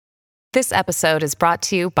This episode is brought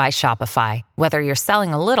to you by Shopify. Whether you're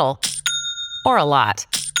selling a little or a lot,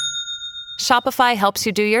 Shopify helps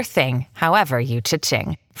you do your thing, however you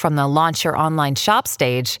cha-ching. From the launch your online shop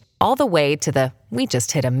stage, all the way to the we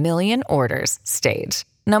just hit 1 million orders stage.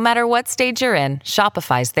 No matter what stage you're in,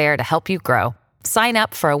 Shopify's there to help you grow. Sign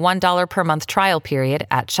up for a $1 per month trial period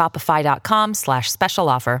at shopify.com/special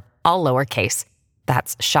offer, all lowercase.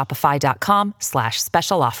 That's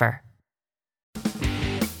shopify.com/special offer.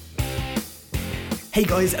 Hey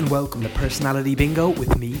guys, and welcome to Personality Bingo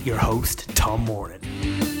with me, your host, Tom Moran.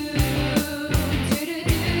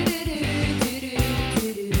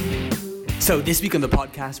 So this week on the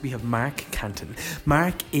podcast we have Mark Cantan.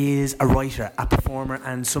 Mark is a writer, a performer,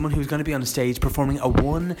 and someone who's going to be on stage performing a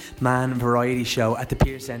one-man variety show at the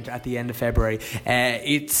Pier Centre at the end of February.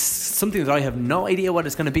 It's something that I have no idea what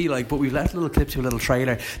it's going to be like, but we've left a little clip to a little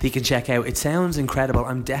trailer that you can check out. It sounds incredible.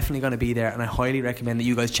 I'm definitely going to be there, and I highly recommend that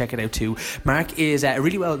you guys check it out too. Mark is a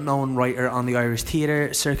really well-known writer on the Irish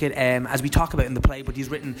theatre circuit, as we talk about in the play, but he's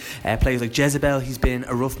written plays like Jezebel, he's been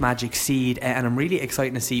a Rough Magic Seed, and I'm really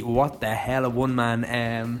excited to see what the hell a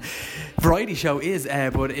one-man variety show is,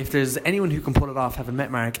 but if there's anyone who can pull it off, having met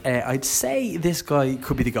Mark, I'd say this guy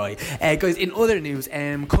could be the guy. Guys, in other news,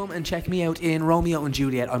 come and check me out in Romeo and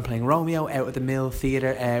Juliet. I'm playing Romeo out at the Mill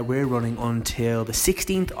Theatre. We're running until the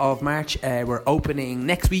 16th of March. We're opening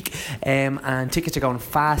next week, and tickets are going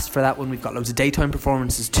fast for that one. We've got loads of daytime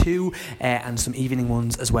performances too, and some evening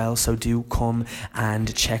ones as well, so do come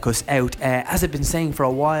and check us out. As I've been saying for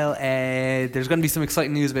a while, there's going to be some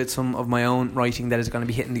exciting news about some of my own writing that is going to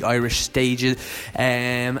be hitting the Irish stages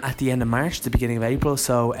at the end of March, the beginning of April,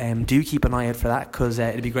 so do keep an eye out for that, because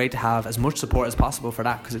it'd be great to have as much support as possible for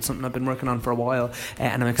that, because it's something I've been working on for a while,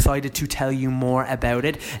 and I'm excited to tell you more about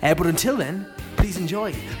it, but until then, please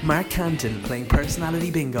enjoy Mark Cantan playing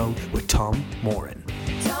Personality Bingo with Tom Moran.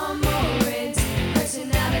 Tom Moran's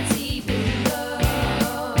Personality Bingo.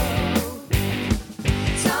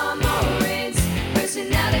 Tom Moran's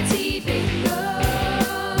Personality Bingo.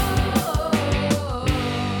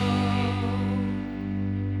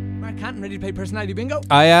 Cantan, ready to play Personality Bingo?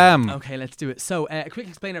 I am. Okay, let's do it. So, a quick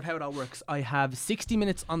explainer of how it all works. I have 60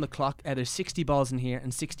 minutes on the clock. There's 60 balls in here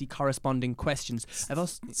and 60 corresponding questions.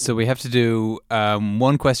 So we have to do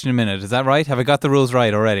one question a minute. Is that right? Have I got the rules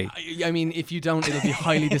right already? I mean, if you don't, it'll be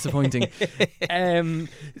highly disappointing.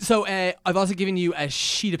 So I've also given you a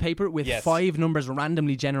sheet of paper with 5 numbers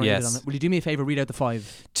randomly generated on it. Will you do me a favour, read out the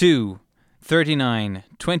 5? 2, 39,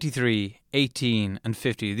 23, 18 and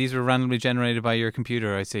 50. These were randomly generated by your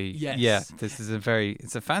computer, I see. Yes. Yeah, this is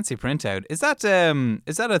it's a fancy printout. Is that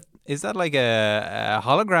like a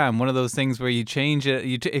hologram, one of those things where you change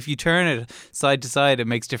it, if you turn it side to side it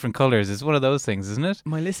makes different colours? It's one of those things, isn't it?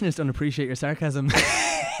 My listeners don't appreciate your sarcasm.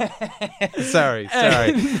 Sorry.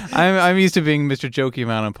 I'm used to being Mr. Jokey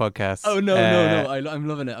Man on podcasts. Oh no. I'm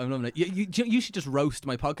loving it. You should just roast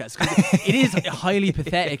my podcast, because it is highly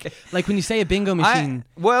pathetic. Like when you say a bingo machine.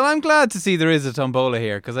 Well, I'm glad to see there is a tombola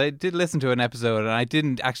here, because I did listen to an episode and I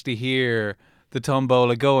didn't actually hear the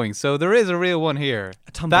tombola going. So there is a real one here.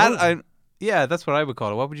 A tombola? Yeah, that's what I would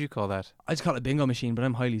call it. What would you call that? I just call it a bingo machine, but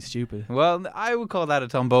I'm highly stupid. Well, I would call that a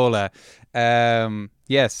tombola.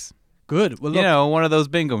 Yes. Good. Well, look, one of those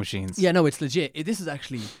bingo machines. Yeah, no, it's legit. This is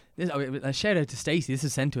actually... a shout out to Stacey. This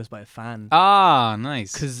is sent to us by a fan. Ah,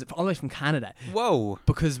 nice. Because all the way from Canada. Whoa.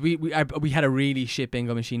 Because we had a really shit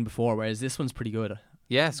bingo machine before, whereas this one's pretty good.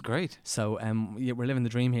 Yes, great. So we're living the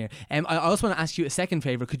dream here. I also want to ask you a second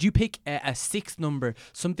favour. Could you pick a sixth number,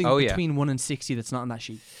 something between 1 and 60 that's not on that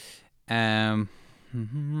sheet? Now,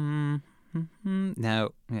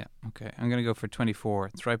 yeah, okay. I'm going to go for 24.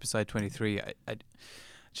 It's right beside 23. I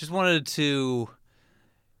just wanted to,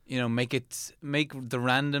 make the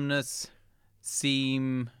randomness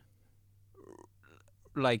seem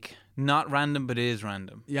like not random, but it is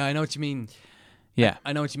random. Yeah, I know what you mean. Yeah,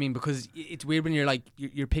 I know what you mean, because it's weird when you're like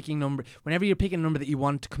you're picking number. Whenever you're picking a number that you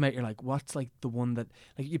want to come out, you're like, what's like the one that,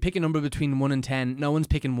 like, you pick a number between 1 and 10. No one's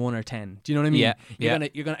picking 1 or 10. Do you know what I mean? Yeah.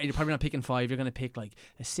 You're probably not picking 5. You're gonna pick like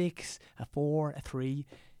a 6, a 4, a 3. You're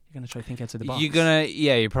gonna try to think outside the box.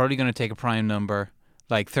 You're probably gonna take a prime number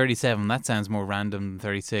like 37. That sounds more random than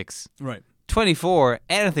 36. Right. 24,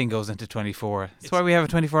 anything goes into 24. That's why we have a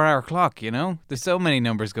 24-hour clock, There's so many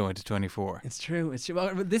numbers go into 24. It's true.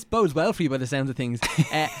 Well, this bodes well for you by the sounds of things.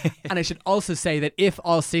 And I should also say that if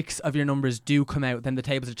all 6 of your numbers do come out, then the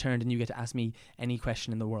tables are turned and you get to ask me any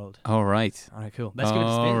question in the world. All right. All right, cool. Let's give it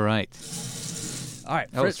a spin. All right. All right.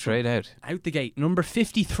 Oh, straight out. Out the gate. Number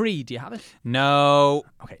 53. Do you have it? No.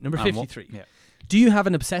 Okay, number 53. Yeah. Do you have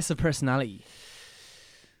an obsessive personality?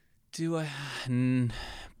 Do I?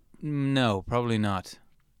 No, probably not.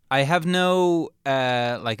 I have no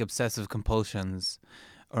like obsessive compulsions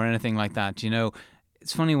or anything like that. You know,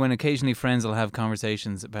 it's funny when occasionally friends will have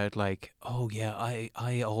conversations about like, oh yeah,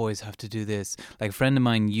 I always have to do this. Like a friend of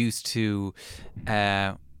mine used to,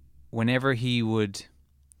 whenever he would,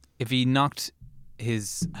 if he knocked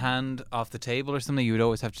his hand off the table or something, you would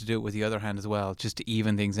always have to do it with the other hand as well, just to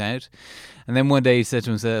even things out. And then one day he said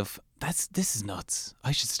to himself, this is nuts.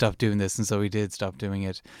 I should stop doing this. And so he did stop doing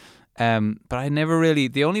it. But I never really,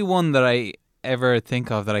 the only one that I ever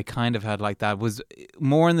think of that I kind of had like that was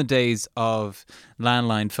more in the days of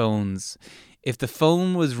landline phones. If the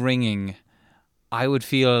phone was ringing, I would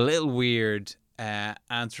feel a little weird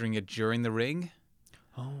answering it during the ring.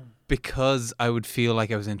 Oh. Because I would feel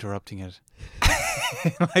like I was interrupting it.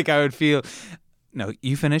 Like I would feel, no,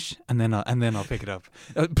 you finish and then I'll pick it up.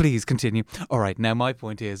 Please continue. All right, now my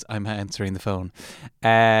point is I'm answering the phone.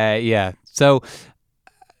 Yeah. So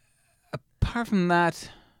apart from that,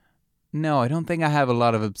 no, I don't think I have a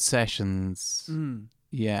lot of obsessions.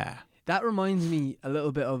 Yeah. That reminds me a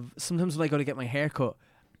little bit of sometimes when I go to get my hair cut,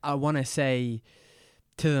 I want to say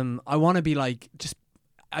to them, I want to be like, just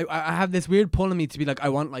I have this weird pull in me to be like, I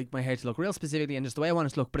want like my hair to look real specifically and just the way I want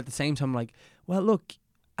it to look. But at the same time, I'm like, well, look,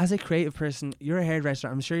 as a creative person, you're a hairdresser.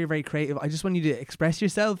 I'm sure you're very creative. I just want you to express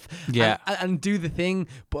yourself, and do the thing.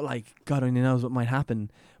 But like, God only knows what might happen.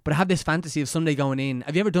 But I have this fantasy of someday going in.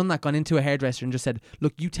 Have you ever done that? Gone into a hairdresser and just said,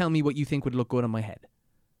 look, you tell me what you think would look good on my head.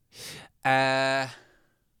 I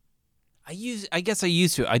guess I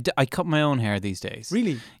used to. I cut my own hair these days.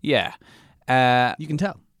 Really? Yeah. You can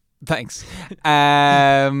tell. Thanks.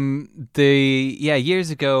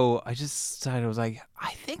 Years ago, I just decided, I was like,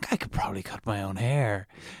 I think I could probably cut my own hair.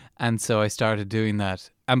 And so I started doing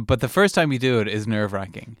that. But the first time you do it is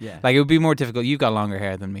nerve-wracking. Yeah. Like, it would be more difficult. You've got longer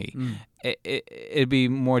hair than me. It'd be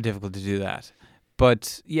more difficult to do that.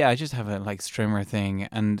 But yeah, I just have a like strimmer thing.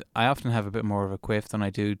 And I often have a bit more of a quiff than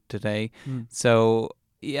I do today. So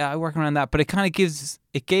yeah, I work around that. But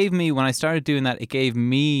it gave me, when I started doing that, it gave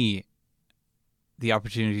me the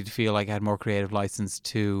opportunity to feel like I had more creative license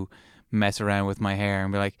to mess around with my hair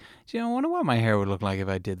and be like, do you know, I wonder what my hair would look like if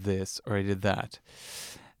I did this or I did that.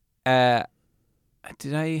 But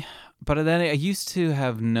then I used to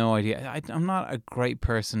have no idea. I'm not a great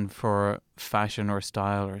person for fashion or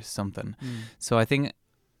style or something. So I think,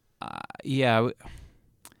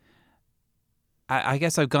 I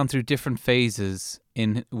guess I've gone through different phases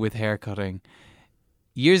with hair cutting.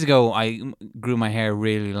 Years ago, I grew my hair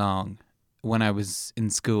really long when I was in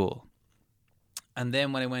school. And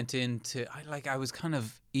then when I went into, I was kind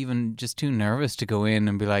of even just too nervous to go in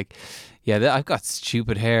and be like, yeah, I've got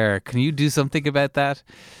stupid hair. Can you do something about that?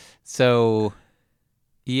 So,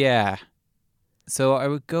 yeah. So I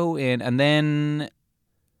would go in, and then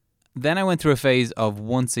I went through a phase of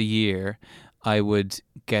once a year, I would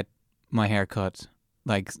get my hair cut,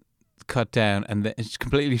 like cut down and then it's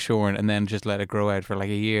completely shorn and then just let it grow out for like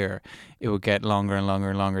a year. It would get longer and longer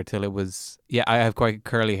and longer till it was, I have quite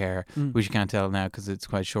curly hair, which you can't tell now because it's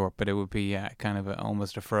quite short, but it would be kind of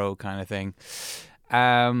almost a fro kind of thing.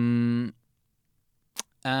 And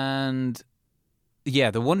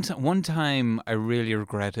yeah, the one time I really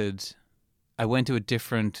regretted, I went to a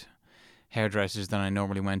different hairdressers than I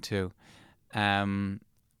normally went to.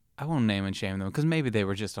 I won't name and shame them because maybe they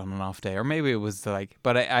were just on an off day, or maybe it was like.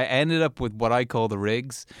 But I ended up with what I call the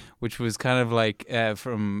rigs, which was kind of like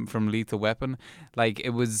from Lethal Weapon. Like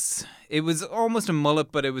it was almost a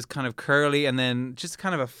mullet, but it was kind of curly, and then just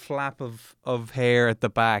kind of a flap of hair at the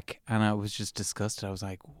back. And I was just disgusted. I was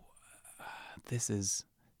like, "This is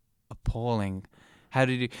appalling. How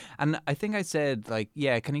did you?" And I think I said like,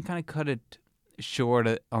 "Yeah, can you kind of cut it short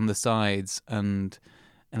on the sides and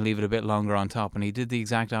leave it a bit longer on top?" And he did the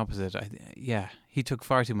exact opposite. He took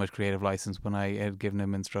far too much creative license when I had given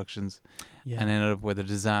him instructions, and ended up with a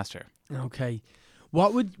disaster. Okay,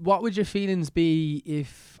 what would your feelings be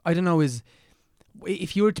if, I don't know,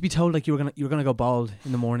 if you were to be told like you were gonna go bald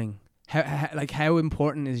in the morning? How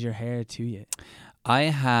important is your hair to you? I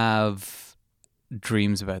have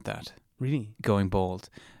dreams about that. Really? Going bald.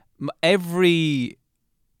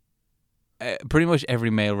 Pretty much every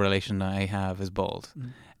male relation I have is bald.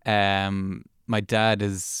 My dad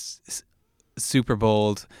is super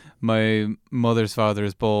bald. My mother's father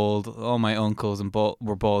is bald. All my uncles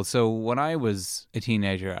were bald. So when I was a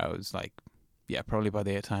teenager, I was like, probably by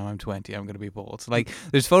the time I'm 20, I'm going to be bald. So, like,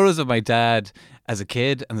 there's photos of my dad as a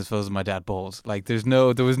kid, and there's photos of my dad bald. Like, there was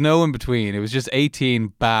no in between. It was just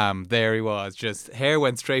 18, bam, there he was. Just hair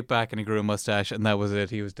went straight back, and he grew a mustache, and that was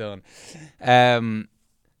it. He was done.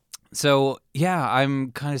 So,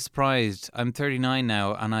 I'm kind of surprised. I'm 39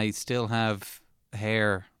 now, and I still have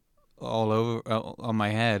hair all over on my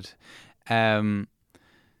head.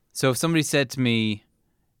 So if somebody said to me,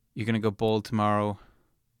 "You're going to go bald tomorrow,"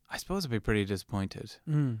 I suppose I'd be pretty disappointed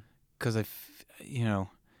because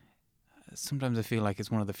sometimes I feel like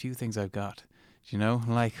it's one of the few things I've got.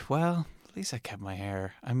 Like, well, at least I kept my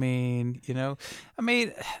hair. I mean, but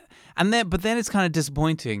then it's kind of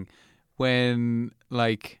disappointing when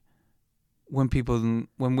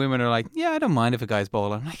women are like, "Yeah, I don't mind if a guy's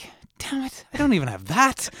bald." I'm like, damn it, I don't even have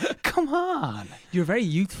that. Come on. You're very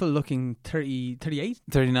youthful looking, 30, 38?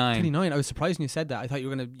 39. 39. I was surprised when you said that. I thought you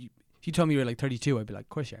were going to... If you told me you were like 32, I'd be like, of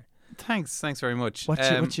course you are. Thanks very much. What's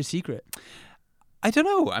your secret? I don't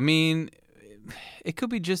know. I mean, it could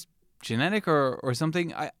be just genetic or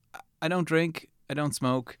something. I don't drink. I don't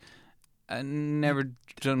smoke. I never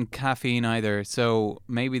done caffeine either. So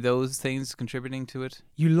maybe those things contributing to it.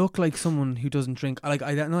 You look like someone who doesn't drink. I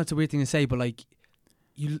know it's a weird thing to say, but like,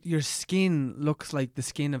 your skin looks like the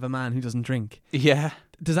skin of a man who doesn't drink. Yeah.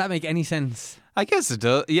 Does that make any sense? I guess it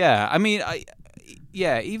does. Yeah. I mean,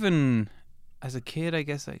 even as a kid, I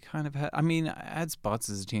guess I kind of had. I mean, I had spots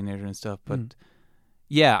as a teenager and stuff, but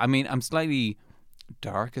yeah. I mean, I'm slightly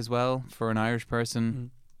dark as well for an Irish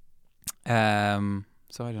person. So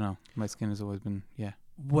I don't know. My skin has always been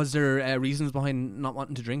Was there reasons behind not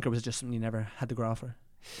wanting to drink, or was it just something you never had to grow for?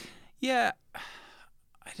 Yeah,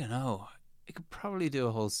 I don't know. I could probably do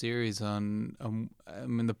a whole series on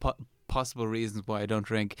the possible reasons why I don't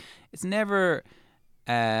drink. It's never,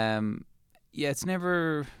 it's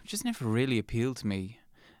never really appealed to me.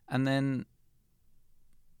 And then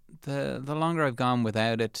the longer I've gone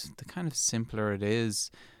without it, the kind of simpler it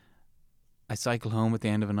is. I cycle home at the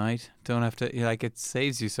end of a night. Don't have to, it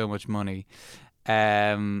saves you so much money.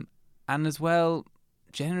 And as well,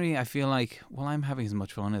 generally I feel like, well, I'm having as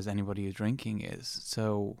much fun as anybody who's drinking is.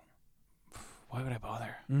 So why would I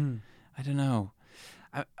bother? I don't know.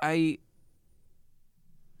 I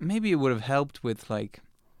maybe it would have helped with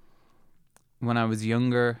when I was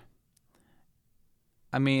younger.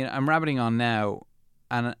 I mean, I'm rabbiting on now,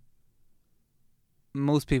 and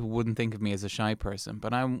most people wouldn't think of me as a shy person.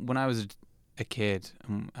 But when I was a kid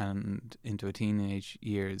and into a teenage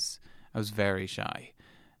years, I was very shy.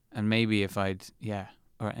 And maybe if or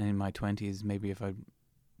in my 20s, maybe if I'd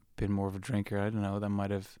been more of a drinker, I don't know, that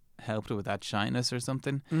might have helped with that shyness or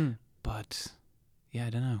something. But yeah,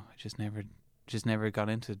 I don't know. I just never got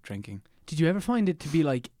into drinking. Did you ever find it to be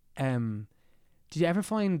like did you ever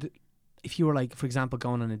find if you were like, for example,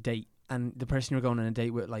 going on a date and the person you're going on a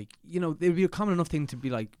date with, like, it would be a common enough thing to be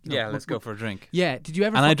like, let's go for a drink. Yeah. Did you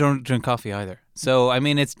ever? And I don't drink coffee either. So I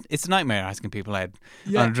mean, it's a nightmare asking people out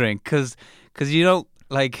on a drink because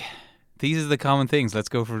these are the common things. Let's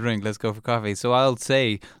go for a drink. Let's go for coffee. So I'll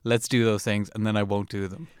say, let's do those things, and then I won't do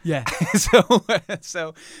them. Yeah.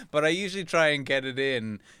 But I usually try and get it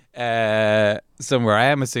in somewhere. I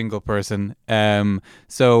am a single person.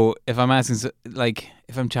 So if I'm asking,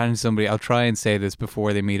 if I'm chatting to somebody, I'll try and say this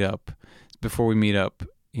before we meet up,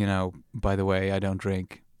 by the way, I don't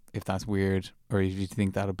drink. If that's weird, or if you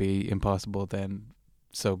think that'll be impossible, then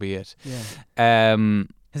so be it. Yeah.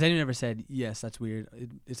 Has anyone ever said, yes, that's weird,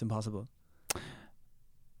 it's impossible?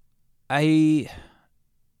 I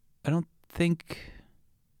don't think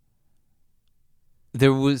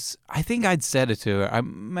there was. I think I'd said it to her. I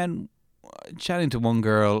meant chatting to one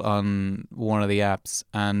girl on one of the apps,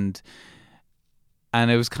 and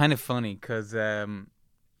it was kind of funny because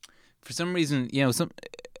for some reason,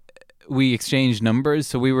 we exchanged numbers,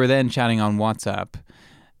 so we were then chatting on WhatsApp,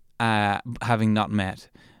 having not met,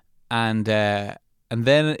 and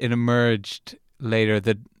then it emerged later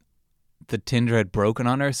that the Tinder had broken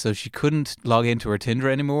on her, so she couldn't log into her Tinder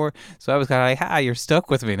anymore. So I was kind of like, you're stuck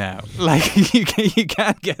with me now. Like, you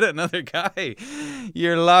can't get another guy.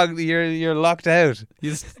 You're locked out.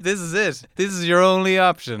 This is it. This is your only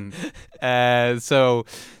option. So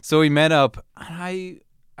we met up, and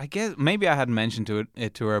I guess maybe I hadn't mentioned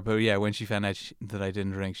it to her, but yeah, when she found out that I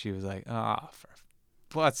didn't drink, she was like,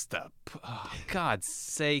 God's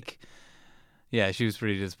sake. Yeah, she was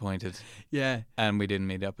pretty disappointed. Yeah. And we didn't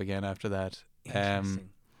meet up again after that.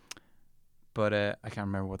 Interesting. But I can't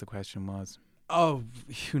remember what the question was. Oh,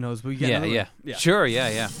 who knows? We get yeah. Sure,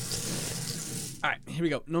 yeah. All right, here we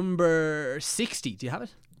go. Number 60. Do you have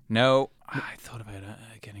it? No. I thought about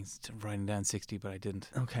writing down 60, but I didn't.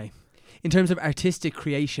 Okay. In terms of artistic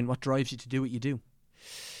creation, what drives you to do what you do?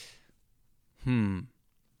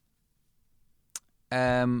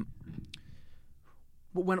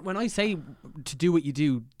 When I say to do what you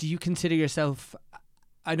do you consider yourself?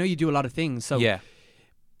 I know you do a lot of things, so yeah.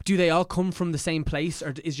 Do they all come from the same place,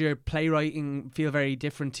 or is your playwriting feel very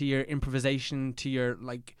different to your improvisation, to your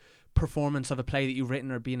performance of a play that you've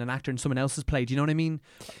written or being an actor in someone else's play. Do you know what I mean?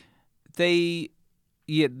 They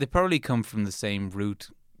probably come from the same root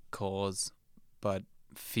cause, but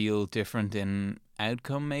feel different in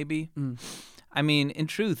outcome, maybe. I mean, in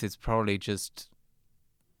truth, it's probably just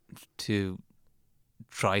to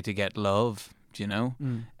try to get love, do you know,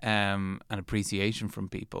 and appreciation from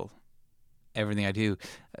people. Everything I do.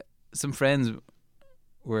 Some friends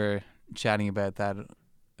were chatting about that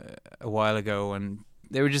a while ago, and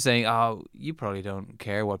they were just saying, "Oh, you probably don't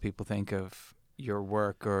care what people think of your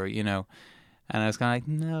work, or you know." And I was kind of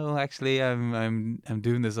like, "No, actually, I'm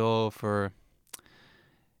doing this all for."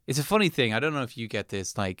 It's a funny thing. I don't know if you get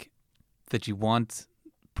this, like that you want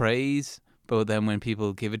praise, but then when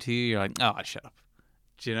people give it to you, you're like, "Oh, shut up."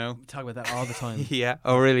 Do you know? We talk about that all the time. Yeah.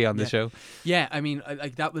 Oh, really? On the show? Yeah, I mean,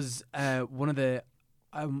 like that was one of the.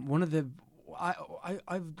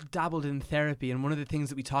 I've dabbled in therapy, and one of the things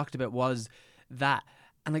that we talked about was that,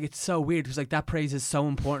 and like it's so weird because like that praise is so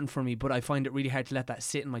important for me, but I find it really hard to let that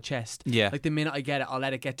sit in my chest. Yeah. Like the minute I get it, I'll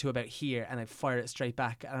let it get to about here, and I fire it straight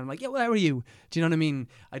back, and I'm like, yeah, well, how are you? Do you know what I mean?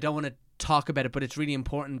 I don't want to talk about it, but it's really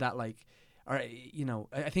important that like, or you know,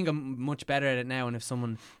 I think I'm much better at it now, and if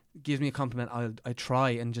someone gives me a compliment, I try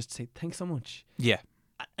and just say thanks so much. Yeah.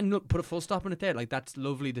 And look, put a full stop on it there. Like that's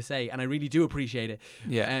lovely to say, and I really do appreciate it.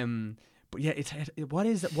 Yeah. But yeah, what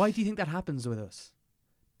is it? Why do you think that happens with us?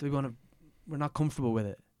 We're not comfortable with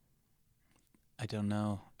it. I don't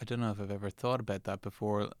know. I don't know if I've ever thought about that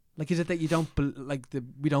before. Like, is it that you don't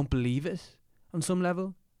we don't believe it on some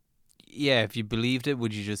level? Yeah, if you believed it,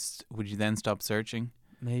 would you then stop searching?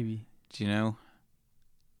 Maybe. Do you know?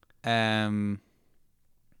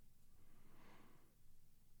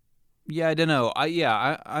 Yeah, I don't know.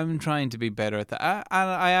 I'm trying to be better at that.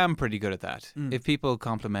 I am pretty good at that. If people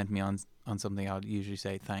compliment me on something, I'll usually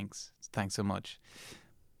say thanks so much.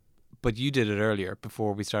 But you did it earlier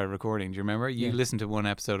before we started recording. Do you remember? You listened to one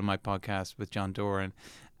episode of my podcast with John Doran,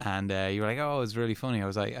 and you were like, "Oh, it was really funny." I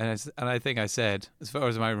was like, and I think I said, as far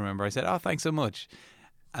as I remember, I said, "Oh, thanks so much,"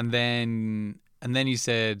 and then you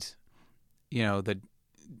said, you know, that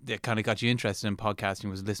kind of got you interested in podcasting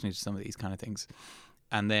was listening to some of these kind of things.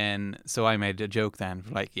 And then, so I made a joke then,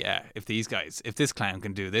 like, yeah, if this clown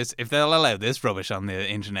can do this, if they'll allow this rubbish on the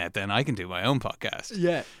internet, then I can do my own podcast.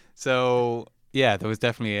 Yeah. So, yeah, there was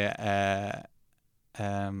definitely a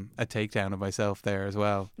takedown of myself there as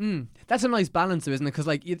well. That's a nice balance, though, isn't it? Because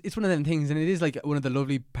like it's one of them things, and it is like one of the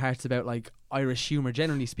lovely parts about like Irish humor,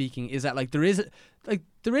 generally speaking, is that like there is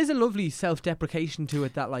a lovely self-deprecation to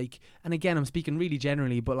it. That like, and again, I'm speaking really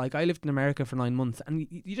generally, but like I lived in America for 9 months, and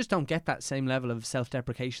you just don't get that same level of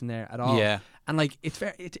self-deprecation there at all. Yeah, and like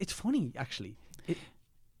it's funny actually.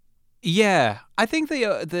 Yeah, I think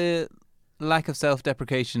the lack of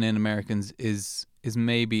self-deprecation in Americans is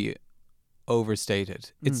maybe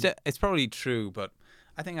overstated. It's probably true, but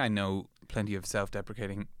I think I know plenty of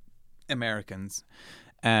self-deprecating Americans.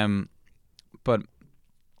 But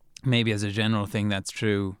maybe as a general thing that's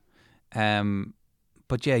true.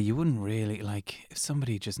 But yeah, you wouldn't really, like, if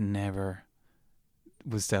somebody just never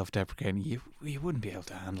was self-deprecating, you wouldn't be able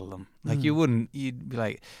to handle them. Like you'd be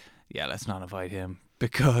like, yeah, let's not invite him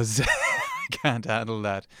because I can't handle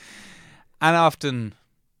that. And often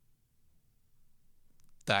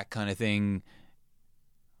that kind of thing,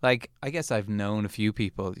 like, I guess I've known a few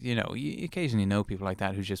people, you know, you occasionally know people like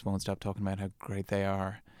that who just won't stop talking about how great they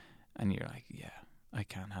are, and you're like, yeah, I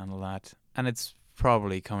can't handle that. And it's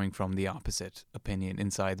probably coming from the opposite opinion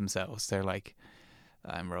inside themselves. They're like,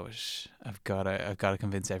 I'm rubbish. I've got to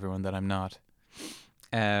convince everyone that I'm not.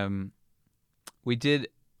 We did,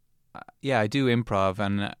 I do improv,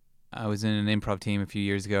 and I was in an improv team a few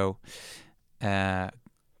years ago. And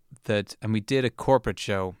we did a corporate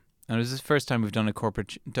show, and it was the first time we've done a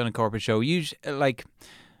corporate show. Usually, like,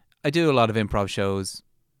 I do a lot of improv shows.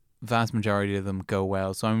 Vast majority of them go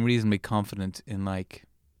well, so I'm reasonably confident in, like,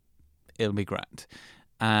 it'll be grand.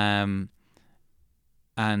 But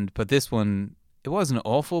this one, it wasn't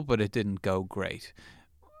awful, but it didn't go great.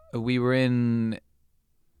 We were in.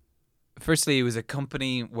 Firstly, it was a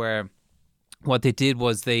company where what they did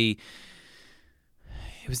was it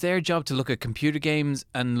was their job to look at computer games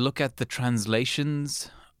and look at the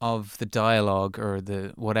translations of the dialogue or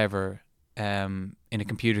the whatever in a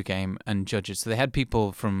computer game and judge it. So they had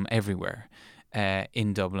people from everywhere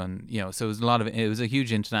in Dublin, you know. So it was a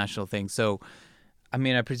huge international thing. So, I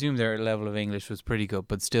mean, I presume their level of English was pretty good,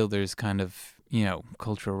 but still, there's kind of, you know,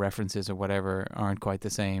 cultural references or whatever aren't quite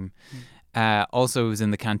the same. Also, it was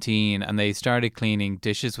in the canteen, and they started cleaning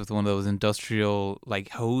dishes with one of those industrial, like,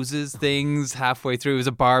 hoses things halfway through. It was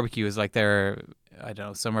a barbecue. It was like their I don't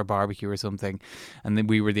know, summer barbecue or something, and then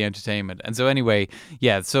we were the entertainment. And so anyway,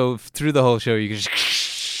 yeah. So through the whole show, you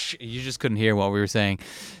just couldn't hear what we were saying.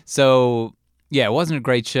 So yeah, it wasn't a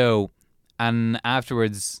great show. And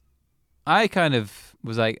afterwards, I kind of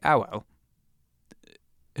was like, oh well,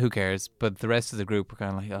 who cares? But the rest of the group were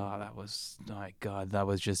kind of like, oh, my God, that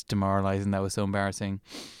was just demoralizing. That was so embarrassing.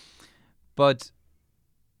 But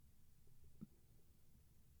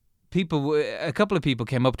a couple of people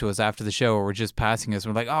came up to us after the show, or were just passing us.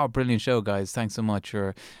 We're like, "Oh, brilliant show, guys! Thanks so much."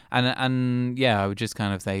 And yeah, I would just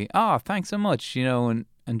kind of say, "Oh, thanks so much," and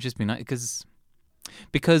just be nice,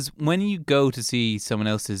 because when you go to see someone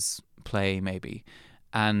else's play, maybe,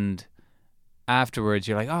 and afterwards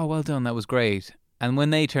you're like, "Oh, well done, that was great," and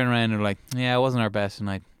when they turn around and are like, "Yeah, it wasn't our best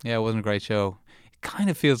tonight. Yeah, it wasn't a great show," it kind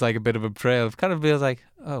of feels like a bit of a betrayal. It kind of feels like,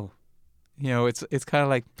 oh, it's kind of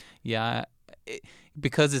like, yeah.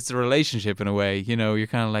 Because it's a relationship in a way, you're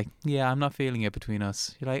kind of like, yeah, I'm not feeling it between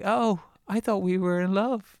us. You're like, oh, I thought we were in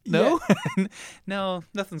love. No, no,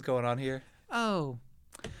 nothing's going on here. Oh,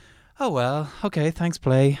 well, okay, thanks,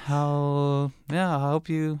 play. I hope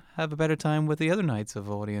you have a better time with the other nights of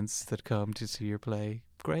audience that come to see your play.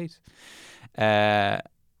 Great. So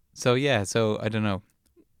I don't know.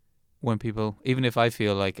 When people, even if I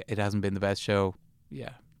feel like it hasn't been the best show,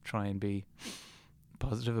 yeah, try and be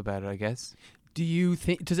positive about it, I guess. Do you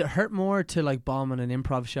think, does it hurt more to like bomb on an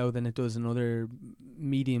improv show than it does in other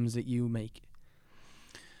mediums that you make?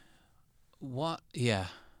 What? Yeah,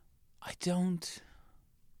 I don't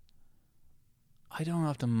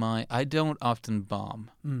often mind. I don't often bomb,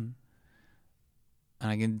 and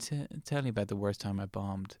I can tell you about the worst time I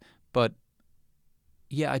bombed. But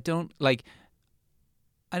yeah, I don't like.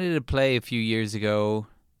 I did a play a few years ago,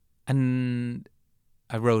 and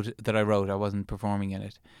I wrote. I wasn't performing in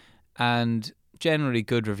it, and generally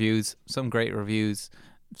good reviews, some great reviews,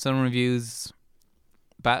 some reviews,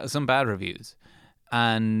 some bad reviews,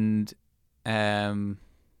 and some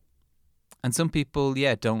people,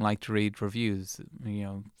 don't like to read reviews.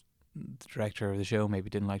 The director of the show maybe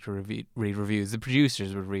didn't like to read reviews. The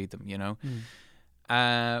producers would read them,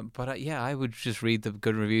 But I would just read the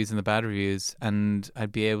good reviews and the bad reviews, and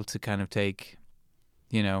I'd be able to kind of take,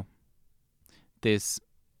 take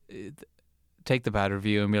the bad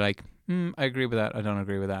review and be like, I agree with that. I don't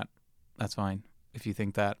agree with that. That's fine if you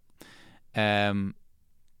think that.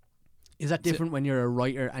 Is that different when you're a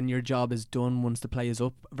writer and your job is done once the play is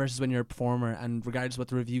up versus when you're a performer, and regardless what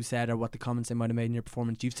the review said or what the comments they might have made in your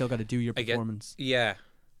performance, you've still got to do your performance?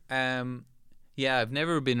 I've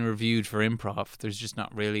never been reviewed for improv. There's just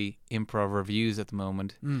not really improv reviews at the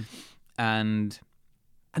moment. And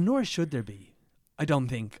nor should there be. I don't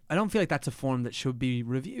feel like that's a form that should be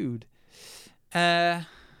reviewed.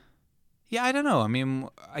 Yeah, I don't know. I mean,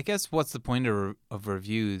 I guess what's the point of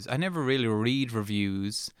reviews? I never really read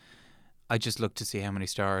reviews. I just look to see how many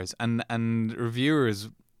stars. And reviewers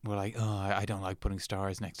were like, oh, I don't like putting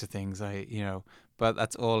stars next to things. But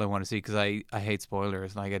that's all I want to see, because I hate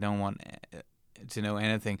spoilers. Like, I don't want to know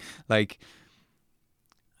anything. Like,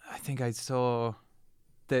 I think I saw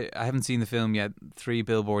I haven't seen the film yet. 3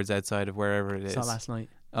 billboards outside of wherever it is. Saw last night.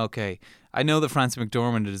 Okay. I know that Frances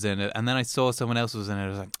McDormand is in it, and then I saw someone else was in it. I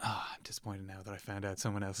was like, I'm disappointed now that I found out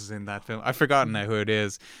someone else is in that film. I've forgotten now who it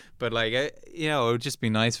is. But, like, it would just be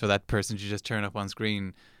nice for that person to just turn up on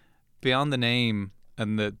screen. Beyond the name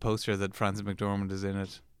and the poster that Frances McDormand is in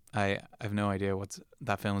it, I have no idea what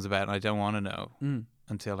that film is about, and I don't want to know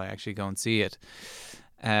until I actually go and see it.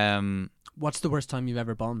 What's the worst time you've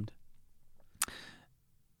ever bombed?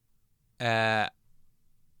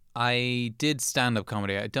 I did stand-up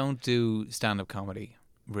comedy. I don't do stand-up comedy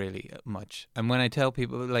really much. And when I tell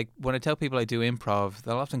people I do improv,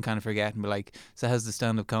 they'll often kind of forget and be like, so how's the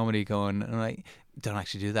stand-up comedy going? And I'm like, don't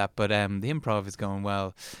actually do that. But the improv is going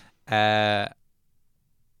well. Because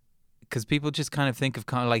people just kind of think of,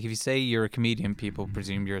 like, if you say you're a comedian, people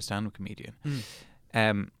presume you're a stand-up comedian.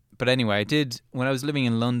 But anyway, I did, when I was living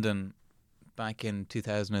in London back in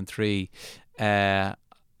 2003, a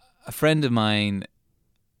friend of mine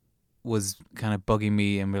was kind of bugging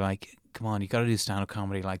me and be like, come on, you got to do stand-up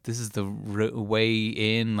comedy. Like, this is the way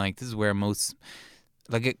in. Like, this is where most,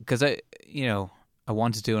 like, because I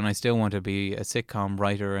wanted to, and I still want to be a sitcom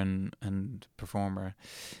writer and performer.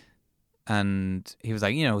 And he was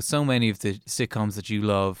like, so many of the sitcoms that you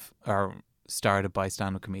love are started by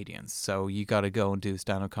stand-up comedians, so you got to go and do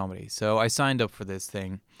stand-up comedy. So I signed up for this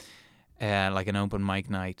thing, like an open mic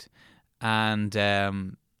night, and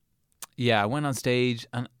I went on stage,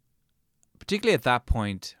 and particularly at that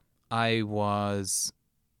point, I was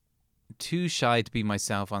too shy to be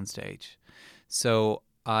myself on stage. So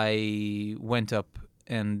I went up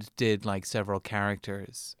and did like several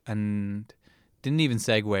characters and didn't even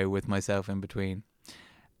segue with myself in between.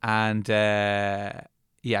 And I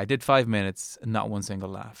did 5 minutes and not one single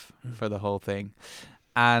laugh for the whole thing.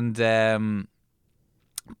 And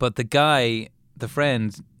but the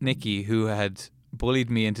friend Nicky, who had bullied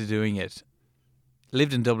me into doing it,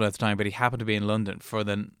 lived in Dublin at the time, but he happened to be in London for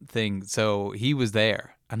the thing, so he was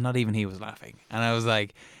there, and not even he was laughing. And I was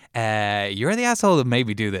like, "You're the asshole that made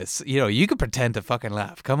me do this. You know, you could pretend to fucking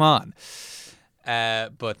laugh. Come on."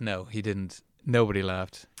 But no, he didn't. Nobody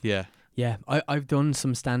laughed. Yeah. Yeah, I've done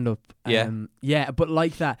some stand up. Yeah. But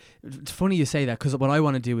like that, it's funny you say that, because what I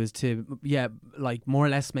want to do is to like more or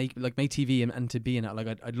less make TV and to be in it. Like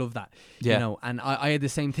I'd love that. Yeah. You know, and I had the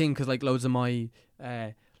same thing, because like loads of my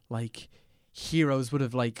like heroes would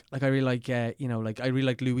have like I really like I really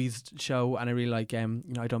like Louis' show, and I really like I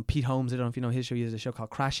done Pete Holmes. I don't know if you know his show. He has a show called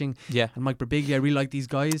Crashing. Yeah. And Mike Birbiglia. I really like these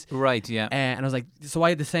guys. Right. Yeah. And I was like, so I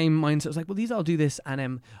had the same mindset. I was like, well, these all do this,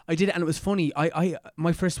 and I did it, and it was funny. I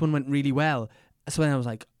my first one went really well, so then I was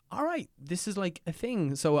like, all right, this is like a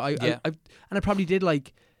thing. So I probably did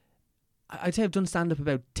like, I'd say I've done stand up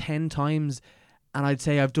about 10 times, and I'd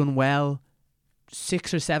say I've done well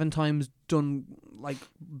 6 or 7 times, done like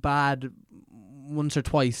bad once or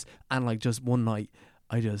twice, and like just one night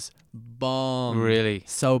I just bombed. Really?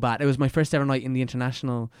 So bad. It was my first ever night in the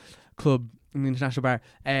international club, in the international bar,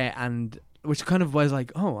 and which kind of was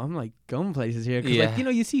like, oh, I'm like going places here, because like, you know,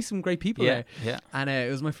 you see some great people there. Yeah. And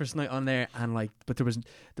it was my first night on there, and like, but there was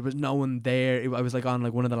no one there. I was like on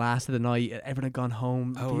like one of the last of the night. Everyone had gone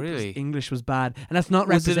home. Oh, really? English was bad, and that's not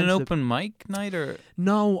Was it an representative. open mic night or?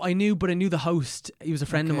 No, I knew the host. He was a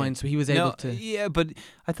friend of mine, so he was able to. Yeah, but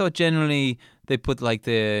I thought generally they put like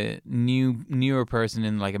the newer person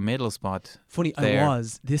in like a middle spot. Funny, there.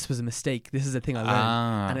 This was a mistake. This is a thing I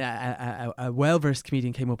learned. And a well-versed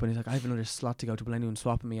comedian came up and he's like, I have another slot to go to, will anyone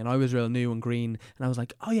swap with me? And I was real new and green, and I was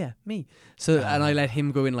like, oh yeah, me. So and I let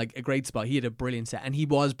him go in like a great spot. He had a brilliant set, and he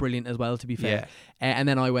was brilliant as well, to be fair. And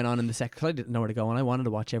then I went on in the second, because I didn't know where to go, and I wanted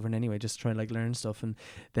to watch everyone anyway, just to try and like learn stuff. And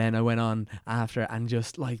then I went on after, and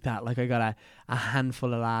just like that, like I got a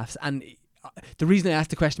handful of laughs. And the reason I asked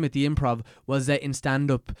the question about the improv was that in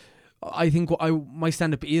stand-up, I think my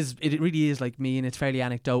stand-up is, it really is like me, and it's fairly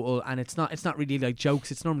anecdotal, and it's not really like jokes.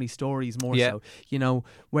 It's normally stories more so, you know.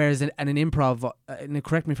 Whereas an improv, and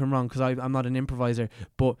correct me if I'm wrong, because I'm not an improviser,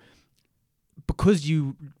 but because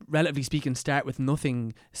you, relatively speaking, start with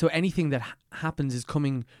nothing, so anything that happens is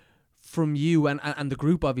coming from you and the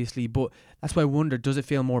group, obviously. But that's why I wonder, does it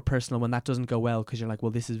feel more personal when that doesn't go well, because you're like,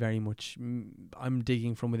 well, this is very much I'm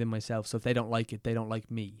digging from within myself, so if they don't like it, they don't like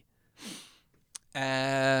me.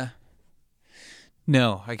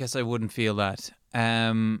 No, I guess I wouldn't feel that.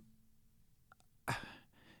 To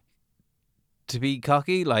be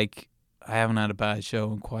cocky, like, I haven't had a bad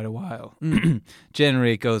show in quite a while.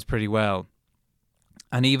 Generally, it goes pretty well.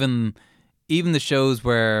 And even the shows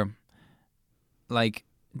where, like,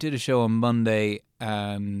 did a show on Monday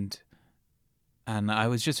and I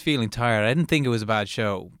was just feeling tired. I didn't think it was a bad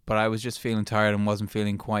show, but I was just feeling tired and wasn't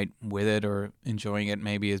feeling quite with it or enjoying it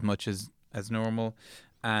maybe as much as normal.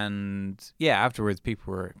 And yeah, afterwards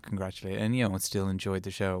people were congratulating, and you know, still enjoyed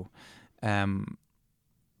the show.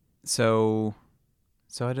 So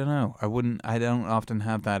I don't know. I don't often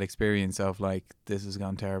have that experience of like, this has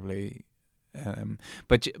gone terribly.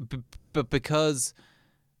 But because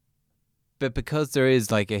there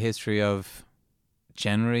is like a history of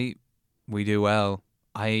generally we do well.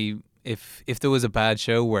 If there was a bad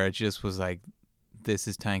show where it just was like, this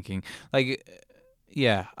is tanking, like,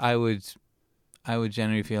 yeah, I would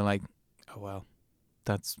generally feel like, oh well,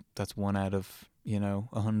 that's 1 out of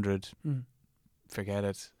 100. Forget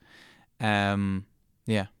it.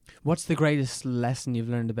 Yeah. What's the greatest lesson you've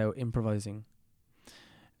learned about improvising?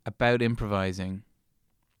 About improvising.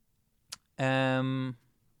 I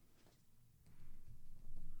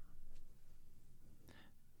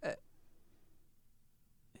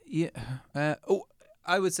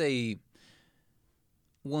would say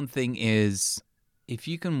one thing is, if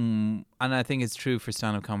you can, and I think it's true for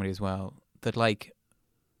stand-up comedy as well, that like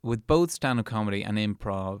with both stand-up comedy and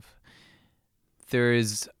improv,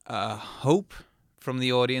 there's a hope from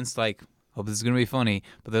the audience, like, hope this is going to be funny,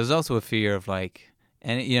 but there's also a fear of like,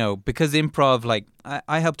 and because improv, like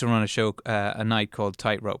I helped to run a show, a night called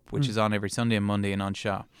Tightrope, which is on every Sunday and Monday in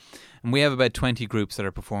Shaw, and we have about 20 groups that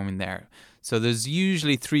are performing there. So there's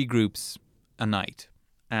usually 3 groups a night,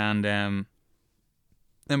 and then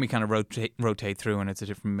we kind of rotate through, and it's a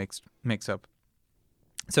different mix up.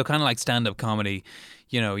 So kind of like stand-up comedy,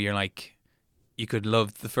 you're like, you could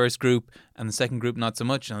love the first group and the second group not so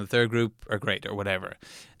much, and the third group are great or whatever.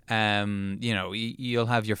 You know, you'll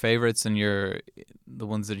have your favorites and the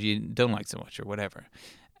ones that you don't like so much or whatever.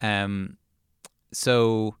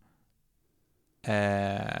 So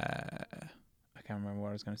I can't remember what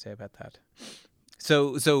I was going to say about that.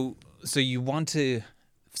 So you want to.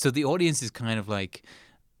 So the audience is kind of like,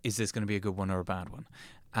 is this going to be a good one or a bad one?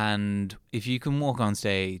 And if you can walk on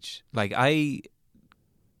stage, like I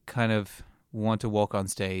kind of want to walk on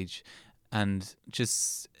stage and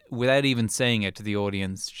just without even saying it to the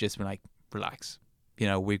audience, just be like, relax. You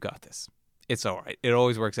know, we've got this. It's all right. It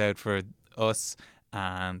always works out for us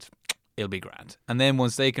and it'll be grand. And then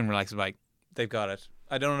once they can relax, like, they've got it.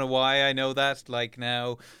 I don't know why I know that, like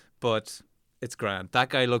now, but it's grand. That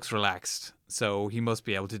guy looks relaxed, so he must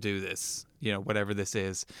be able to do this, you know, whatever this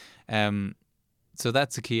is. So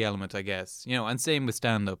that's a key element, I guess. You know, and same with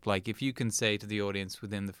stand-up. Like, if you can say to the audience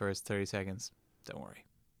within the first 30 seconds, don't worry,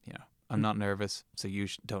 you know, I'm not nervous, so you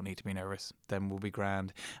don't need to be nervous. Then we'll be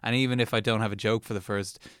grand. And even if I don't have a joke for the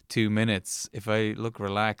first 2 minutes, if I look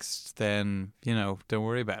relaxed, then, you know, don't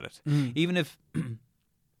worry about it.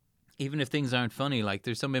 Even if things aren't funny, like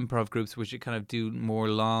there's some improv groups which you kind of do more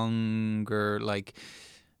longer, like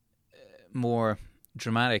more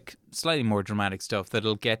dramatic, slightly more dramatic stuff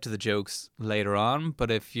that'll get to the jokes later on. But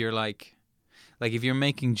if you're like if you're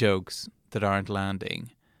making jokes that aren't landing,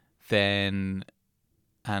 then,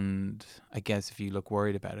 and I guess if you look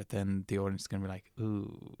worried about it, then the audience is going to be like,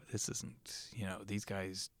 ooh, this isn't, you know, these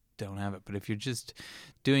guys don't have it. But if you're just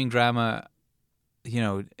doing drama, you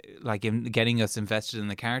know, like in getting us invested in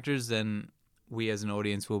the characters, then we as an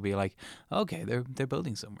audience will be like, okay, they're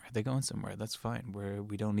building somewhere, they're going somewhere, that's fine.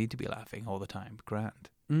 We don't need to be laughing all the time. Grand.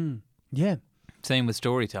 Yeah. Same with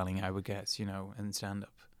storytelling, I would guess, you know, and stand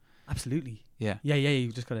up. Absolutely. Yeah. Yeah.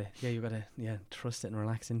 You just gotta. Yeah, you gotta. Yeah, trust it and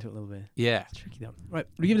relax into it a little bit. Yeah. It's tricky though. Right,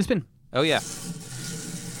 we give it a spin. Oh yeah.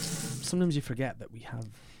 Sometimes you forget that we have.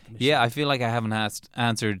 Yeah, I feel like I haven't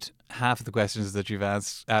answered half of the questions that you've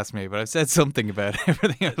asked me, but I've said something about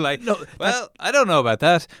everything. I'm like, No, well, I don't know about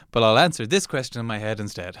that, but I'll answer this question in my head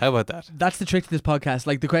instead. How about that? That's the trick to this podcast.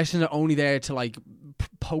 Like, the questions are only there to like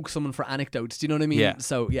poke someone for anecdotes. Do you know what I mean? Yeah.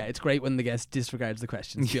 So yeah, it's great when the guest disregards the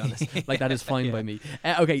questions. To be honest, like that is fine Yeah. by me.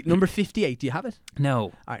 Okay, number 58. Do you have it? No.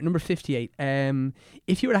 All right, number 58.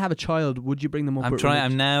 If you were to have a child, would you bring them up? I'm with trying.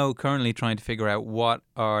 religion? I'm now currently trying to figure out what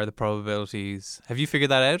are the probabilities. Have you figured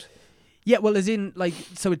that out? Yeah, well, as in like,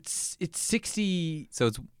 so it's 60. So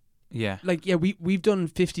it's, yeah. Like, yeah, we've done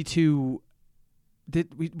 52.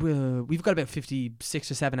 We've got about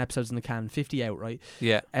 56 or 7 episodes in the can, 50 out, right?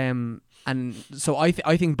 Yeah. And so I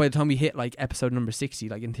think by the time we hit like episode number 60,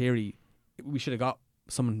 like in theory, we should have got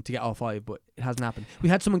someone to get all 5, but it hasn't happened. We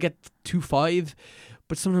had someone get to 5,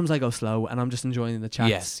 but sometimes I go slow and I'm just enjoying the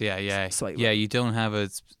chats. Yes. Yeah. Slightly. Yeah. You don't have a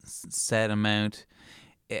set amount.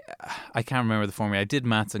 I can't remember the formula. I did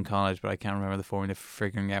maths in college, but I can't remember the formula for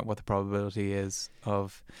figuring out what the probability is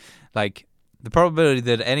of, like, the probability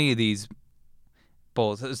that any of these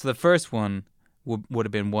balls. So the first one would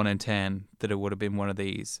have been 1 in 10 that it would have been one of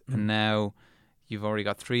these, and now you've already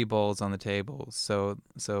got 3 balls on the table. So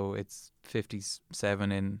it's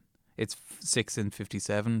 57 in. It's 6 in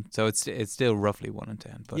 57. So it's still roughly 1 in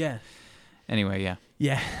 10. But Yeah. anyway, yeah.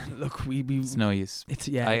 Yeah. Look, we It's no use. it's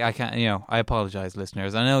yeah. I can't, you know, I apologize,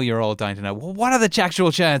 listeners. I know you're all dying to know, well, what are the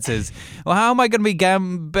actual chances? Well, how am I going to be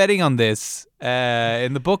betting on this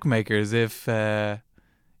in the bookmakers if,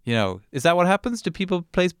 you know, is that what happens? Do people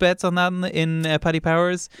place bets on that in Paddy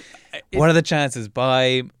Powers? What are the chances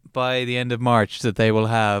by the end of March that they will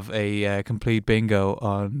have a complete bingo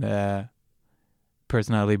on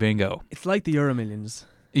personality bingo? It's like the Euro Millions.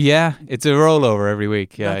 Yeah, it's a rollover every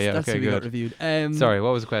week. Yeah, That's okay, who we got good. reviewed. Sorry,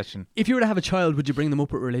 what was the question? If you were to have a child, would you bring them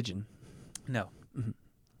up with religion? No. Mhm.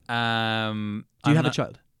 I'm Do you have a not-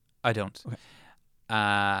 child? I don't. Okay.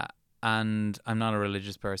 And I'm not a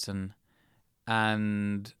religious person.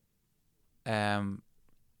 And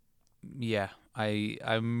yeah,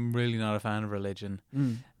 I'm really not a fan of religion.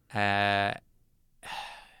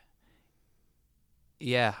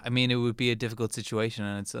 Yeah, I mean, it would be a difficult situation,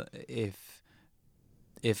 and it's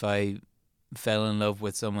if I fell in love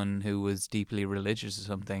with someone who was deeply religious or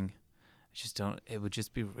something, I just don't. It would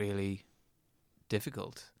just be really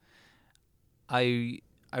difficult. I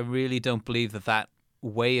really don't believe that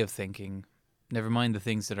way of thinking, never mind the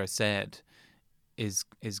things that are said, is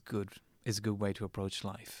good. Is a good way to approach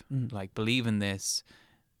life. Like, believe in this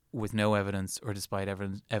with no evidence or despite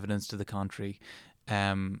evidence to the contrary.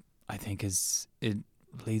 I think it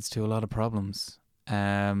leads to a lot of problems.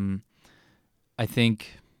 I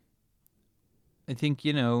think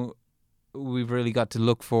you know, we've really got to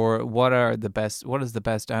look for what is the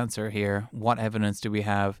best answer here. What evidence do we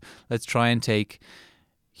have? Let's try and take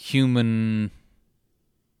human,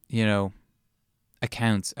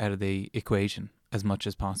 accounts out of the equation as much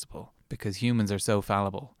as possible, because humans are so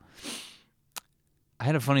fallible. I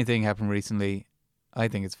had a funny thing happen recently. I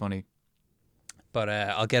think it's funny. But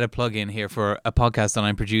I'll get a plug in here for a podcast that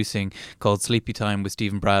I'm producing called Sleepy Time with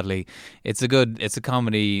Stephen Bradley. It's a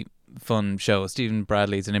comedy, fun show. Stephen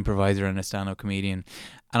Bradley is an improviser and a stand-up comedian.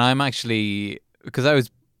 And I'm actually, because I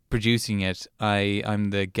was producing it, I'm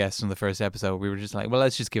the guest on the first episode. We were just like, well,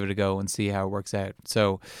 let's just give it a go and see how it works out.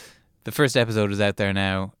 So the first episode is out there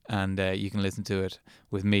now, and you can listen to it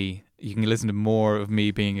with me. You can listen to more of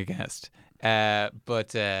me being a guest.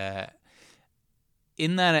 But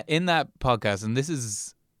in that podcast, and this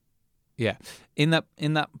is, in that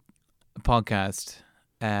podcast,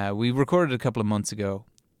 we recorded a couple of months ago,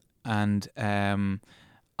 and at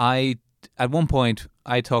one point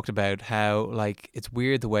I talked about how, like, it's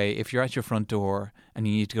weird the way if you're at your front door and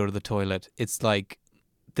you need to go to the toilet, it's like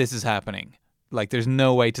this is happening. Like, there's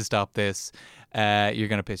no way to stop this. You're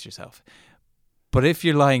gonna piss yourself. But if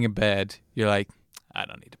you're lying in bed, you're like, I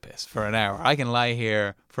don't need to piss for an hour. I can lie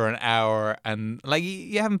here for an hour and, like,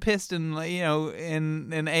 you haven't pissed in,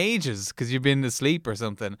 in ages because you've been asleep or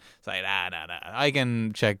something. It's like, nah. I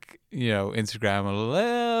can check, Instagram a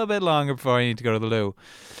little bit longer before I need to go to the loo.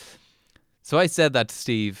 So I said that to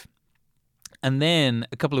Steve. And then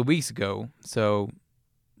a couple of weeks ago, so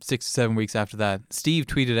 6 or 7 weeks after that, Steve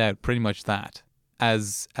tweeted out pretty much that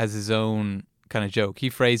as his own kind of joke. He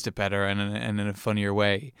phrased it better and in a funnier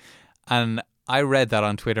way. And I read that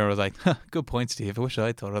on Twitter. I was like, good point, Steve. I wish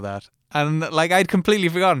I'd thought of that. And, like, I'd completely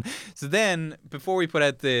forgotten. So then, before we put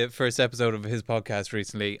out the first episode of his podcast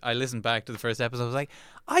recently, I listened back to the first episode. I was like,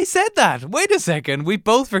 I said that. Wait a second. We've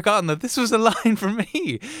both forgotten that this was a line from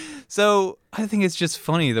me. So I think it's just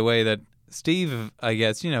funny the way that Steve, I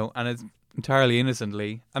guess, and it's entirely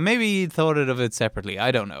innocently, and maybe he thought of it separately.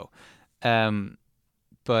 I don't know.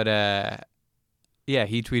 But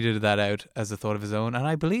he tweeted that out as a thought of his own, and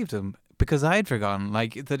I believed him. Because I had forgotten,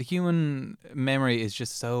 like, that human memory is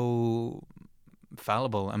just so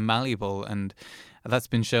fallible and malleable, and that's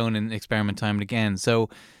been shown in experiment time and again.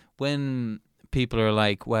 So when people are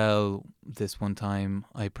like, well, this one time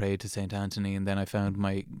I prayed to St. Anthony and then I found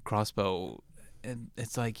my crossbow,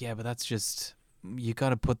 it's like, yeah, but that's just, you got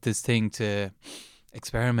to put this thing to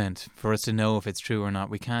experiment for us to know if it's true or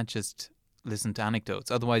not. We can't just listen to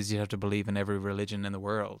anecdotes. Otherwise, you'd have to believe in every religion in the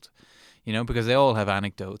world. Because they all have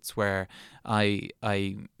anecdotes where I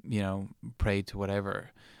prayed to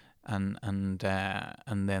whatever, and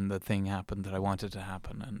then the thing happened that I wanted to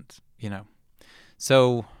happen, and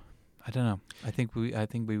so I don't know. I think we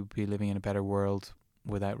would be living in a better world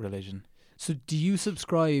without religion. So do you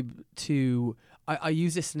subscribe to? I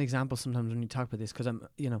use this as an example sometimes when you talk about this because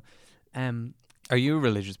I'm Are you a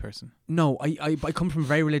religious person? No, I come from a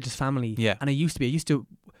very religious family. Yeah, and I used to be.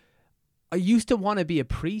 I used to want to be a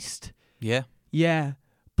priest. Yeah. Yeah.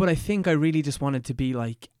 But I think I really just wanted to be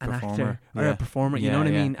like an actor or a performer, you know what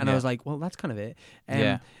I mean? And I was like, well, that's kind of it.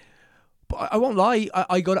 But I won't lie,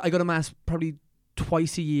 I go to mass probably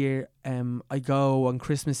twice a year. I go on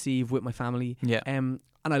Christmas Eve with my family. Yeah. And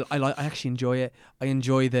I actually enjoy it. I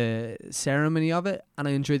enjoy the ceremony of it, and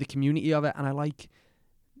I enjoy the community of it, and I like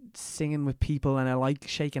singing with people, and I like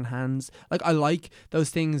shaking hands. Like, I like those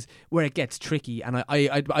things where it gets tricky, and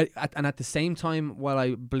I and at the same time, while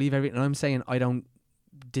I believe everything I'm saying, I don't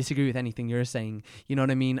disagree with anything you're saying, you know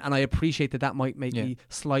what I mean? And I appreciate that might make me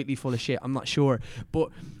slightly full of shit, I'm not sure, but,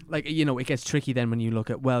 like, it gets tricky then when you look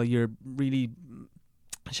at, well, you're really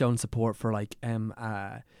showing support for, like,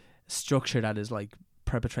 a structure that is, like,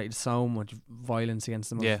 perpetrated so much violence against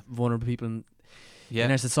the most vulnerable people in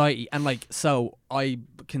our society, and, like, so I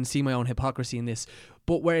can see my own hypocrisy in this.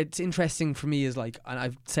 But where it's interesting for me is, like, and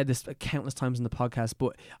I've said this countless times in the podcast,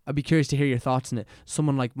 but I'd be curious to hear your thoughts on it.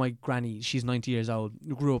 Someone like my granny, she's 90 years old,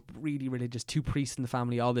 grew up really religious, 2 priests in the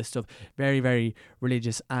family, all this stuff, very, very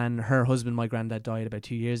religious, and her husband, my granddad, died about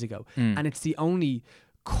 2 years ago, and it's the only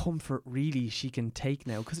comfort really she can take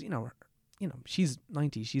now, because she's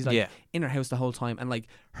 90, she's like in her house the whole time, and, like,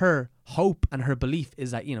 her hope and her belief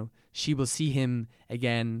is that she will see him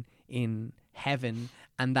again in heaven,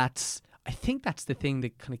 and I think that's the thing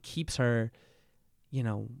that kind of keeps her,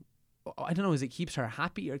 I don't know, is it keeps her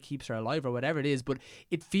happy or keeps her alive or whatever it is, but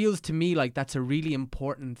it feels to me like that's a really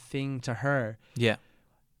important thing to her. Yeah.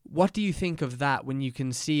 What do you think of that when you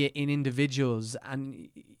can see it in individuals and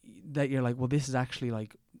that you're like, well, this is actually,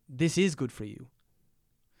 like, this is good for you?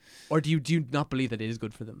 Or do you not believe that it is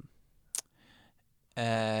good for them?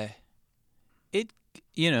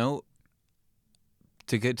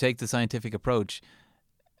 To take the scientific approach,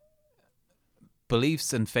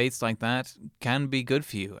 beliefs and faiths like that can be good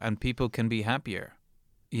for you, and people can be happier,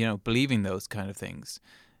 believing those kind of things.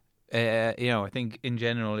 I think in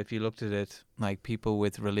general, if you looked at it, like people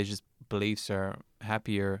with religious beliefs are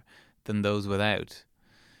happier than those without.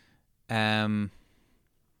 And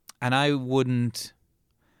I wouldn't,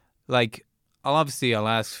 like, I'll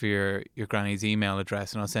ask for your granny's email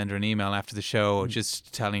address, and I'll send her an email after the show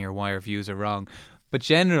just telling her why her views are wrong. But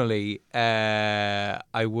generally,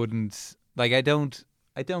 I wouldn't, like, I don't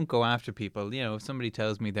go after people. If somebody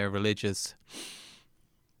tells me they're religious,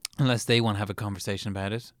 unless they want to have a conversation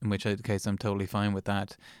about it, in which case I'm totally fine with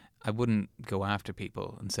that, I wouldn't go after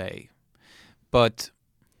people and say. But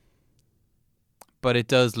it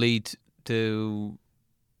does lead to,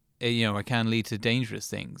 it can lead to dangerous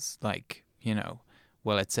things, like,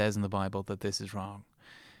 well, it says in the Bible that this is wrong,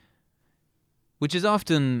 which is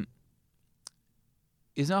often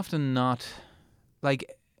not,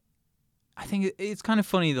 like, I think it's kind of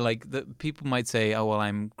funny that, like, that people might say, oh, well,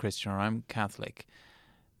 I'm Christian or I'm Catholic,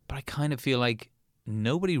 but I kind of feel like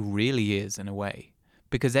nobody really is, in a way,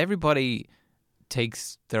 because everybody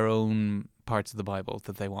takes their own parts of the Bible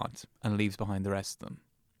that they want and leaves behind the rest of them.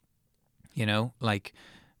 Like,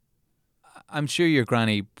 I'm sure your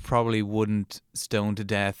granny probably wouldn't stone to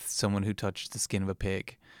death someone who touched the skin of a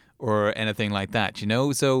pig or anything like that,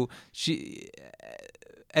 So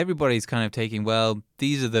everybody's kind of taking, well,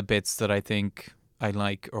 these are the bits that I think I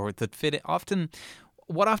like or that fit it.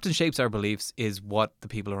 What often shapes our beliefs is what the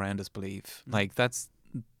people around us believe. Like, that's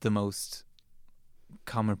the most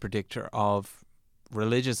common predictor of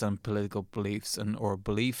religious and political beliefs, or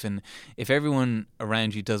belief in, if everyone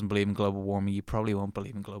around you doesn't believe in global warming, you probably won't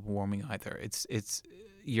believe in global warming either.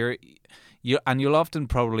 You'll often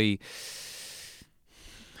probably,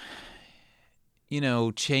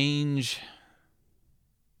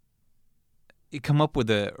 come up with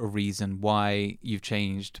a reason why you've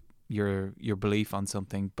changed your belief on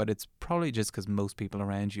something, but it's probably just because most people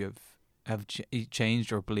around you have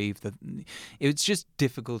changed or believe that. It's just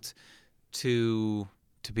difficult to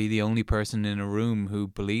be the only person in a room who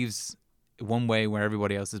believes one way where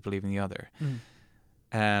everybody else is believing the other.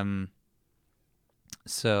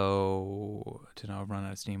 So I don't know, I've run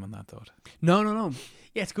out of steam on that thought. No.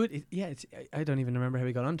 Yeah, it's good. I don't even remember how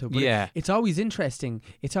we got onto it. But yeah, it's always interesting.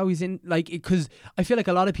 It's always because I feel like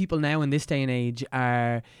a lot of people now in this day and age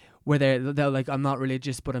are where they're like, I'm not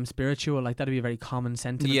religious, but I'm spiritual. Like, that'd be a very common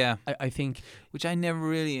sentiment. Yeah, I think, which I never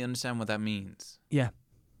really understand what that means. Yeah,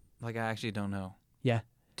 like, I actually don't know. Yeah.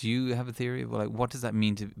 Do you have a theory of, like, what does that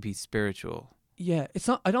mean to be spiritual? Yeah, it's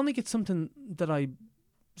not. I don't think it's something that I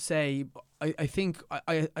say. I think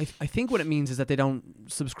what it means is that they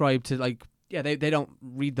don't subscribe to, like, they don't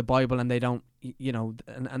read the Bible, and they don't,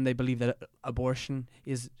 and they believe that abortion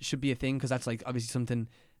should be a thing, because that's, like, obviously something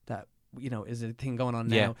that, is a thing going on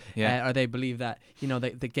now. Yeah. Or they believe that,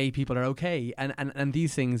 that gay people are okay, and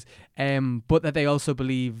these things, but that they also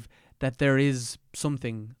believe that there is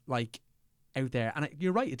something, like, out there. And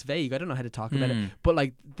you're right, it's vague. I don't know how to talk about it, but,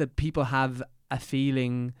 like, that people have a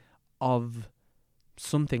feeling of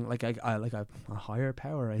something like a higher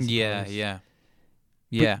power, I suppose. Yeah.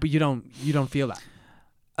 But you don't feel that.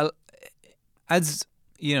 As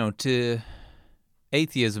to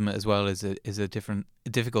atheism as well is a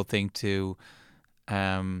difficult thing to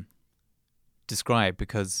describe,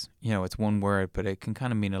 because it's one word, but it can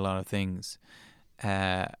kind of mean a lot of things.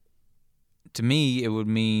 To me, it would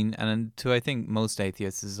mean, and to, I think, most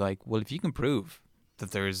atheists, is like, well, if you can prove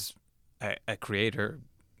that there's a creator,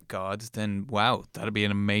 God, then wow, that'd be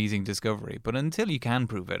an amazing discovery. But until you can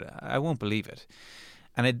prove it, I won't believe it.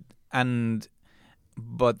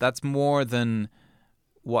 But that's more than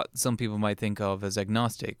what some people might think of as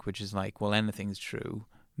agnostic, which is like, well, anything's true,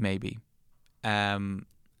 maybe. I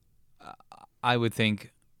would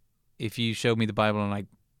think, if you showed me the Bible and, like,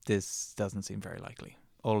 this doesn't seem very likely,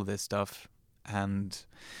 all of this stuff, and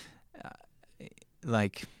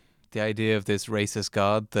like the idea of this racist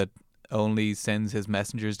God that only sends his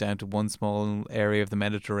messengers down to one small area of the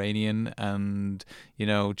Mediterranean, and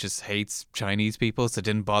just hates Chinese people, so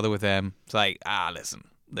didn't bother with them. It's like,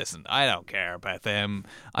 listen, I don't care about them.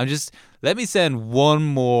 Let me send one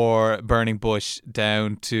more burning bush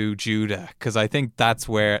down to Judah, because I think that's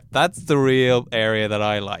the real area that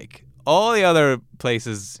I like. All the other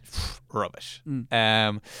places, rubbish.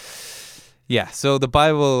 Yeah, so the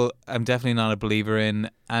Bible, I'm definitely not a believer in,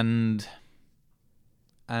 and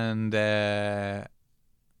I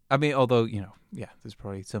mean, although, there's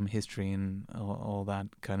probably some history and all that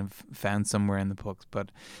kind of found somewhere in the books,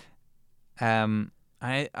 but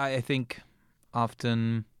I think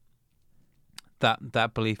often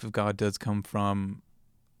that belief of God does come from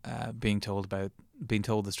being told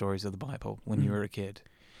the stories of the Bible when you were a kid.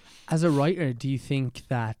 As a writer, do you think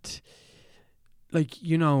that, like,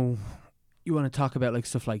 you know, you want to talk about like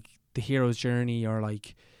stuff like the hero's journey, or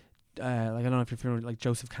like I don't know if you're familiar with like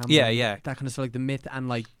Joseph Campbell, Yeah. that kind of stuff, like the myth and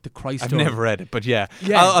like the Christ I've story. never read it, but yeah.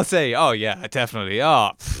 Yeah. I'll say, oh yeah, definitely.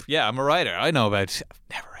 Oh, yeah, I'm a writer. I know about. I've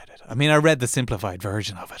never read it. I mean, I read the simplified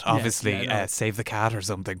version of it. Obviously, no. Save the Cat or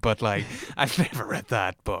something. But like, I've never read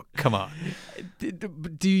that book. Come on.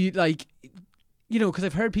 Do you like, you know, because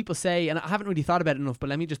I've heard people say, and I haven't really thought about it enough, but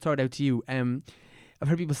let me just throw it out to you. I've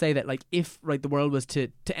heard people say that like if the world was to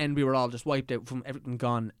end, we were all just wiped out, from everything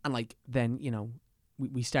gone, and like then, you know,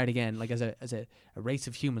 we start again, like as a race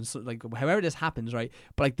of humans, so like however this happens, right?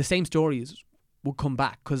 But like the same stories will come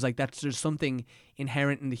back, because like there's something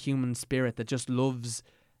inherent in the human spirit that just loves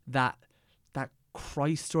that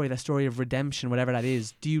Christ story, that story of redemption, whatever that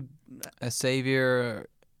is. Do you A savior?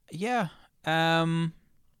 Yeah.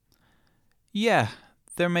 Yeah.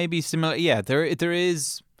 There may be similar. Yeah. There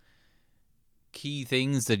is key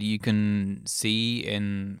things that you can see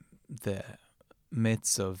in the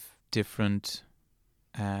myths of different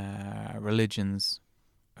religions,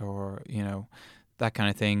 or, you know, that kind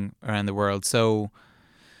of thing around the world. So,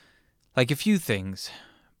 like, a few things,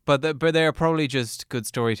 but they're probably just good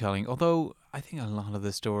storytelling. Although I think a lot of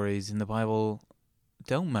the stories in the Bible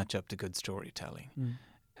don't match up to good storytelling,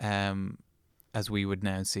 as we would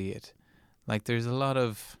now see it. Like, there's a lot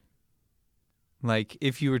of, like,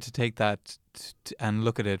 if you were to take that and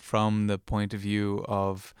look at it from the point of view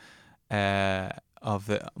of the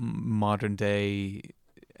modern day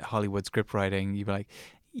Hollywood script writing, you'd be like,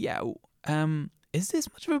 yeah, is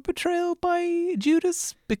this much of a betrayal by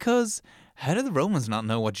Judas? Because how did the Romans not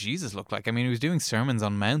know what Jesus looked like? I mean, he was doing sermons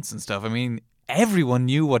on mounts and stuff. I mean, everyone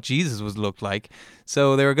knew what Jesus looked like.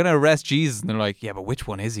 So they were going to arrest Jesus, and they're like, yeah, but which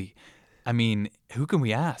one is he? I mean, who can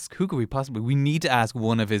we ask? Who could we possibly? We need to ask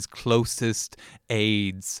one of his closest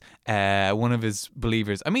aides, one of his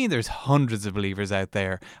believers. I mean, there's hundreds of believers out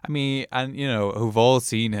there. I mean, and, you know, who've all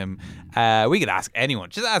seen him. We could ask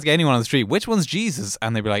anyone. Just ask anyone on the street, which one's Jesus?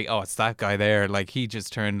 And they'd be like, oh, it's that guy there. Like, he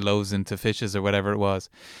just turned loaves into fishes or whatever it was.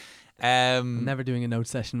 I'm never doing a note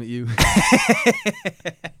session with you.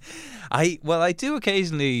 I do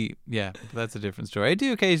occasionally. Yeah, that's a different story. I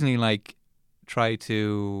do occasionally like try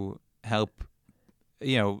to help.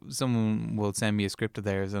 You know, someone will send me a script of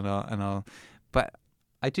theirs and I'll, but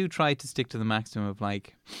I do try to stick to the maximum of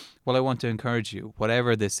like, well, I want to encourage you,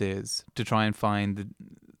 whatever this is, to try and find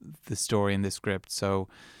the story in this script. So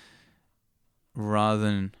rather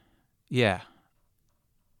than,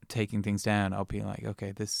 taking things down, I'll be like,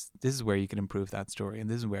 okay, this is where you can improve that story, and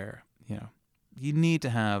this is where, you know, you need to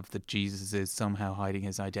have that Jesus is somehow hiding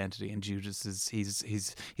his identity, and Judas is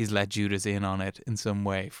he's let Judas in on it in some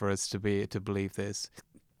way for us to believe this.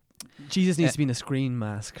 Jesus needs to be in a screen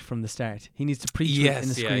mask from the start. He needs to preach in a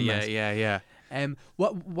screen mask. Yeah.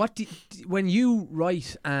 What when you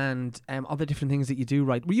write and other different things that you do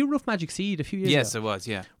write? Were you Rough Magic Seed a few years ago? Yes, it was.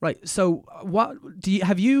 Yeah. Right. So what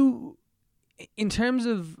have you, in terms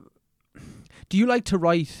of, do you like to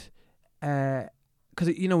write?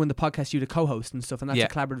 Because, you know, in the podcast you do co-host and stuff, and that's a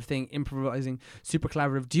collaborative thing, improvising, super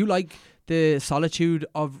collaborative. Do you like the solitude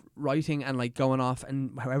of writing and like going off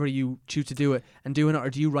and however you choose to do it and doing it, or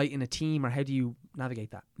do you write in a team, or how do you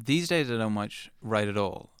navigate that? These days I don't much write at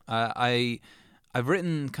all. I've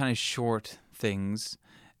written kind of short things,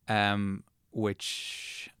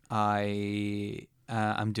 which I'm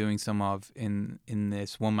doing some of in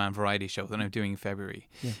this one-man variety show that I'm doing in February.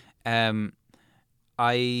 Yeah.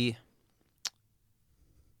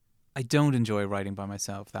 I don't enjoy writing by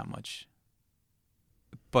myself that much,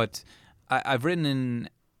 but I've written in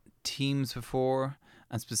teams before,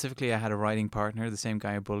 and specifically I had a writing partner, the same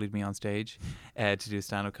guy who bullied me on stage to do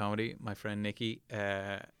stand-up comedy, my friend Nikki,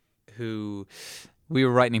 who we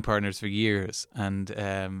were writing partners for years and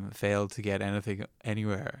failed to get anything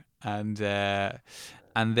anywhere, and then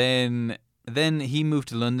he moved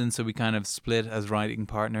to London, so we kind of split as writing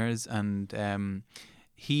partners, and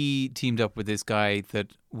he teamed up with this guy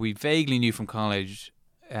that we vaguely knew from college.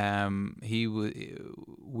 Nikki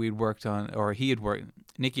had worked on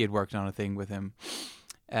a thing with him,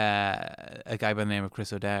 a guy by the name of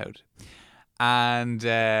Chris O'Dowd. And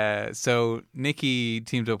so Nikki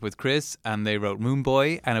teamed up with Chris, and they wrote Moon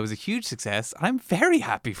Boy, and it was a huge success. I'm very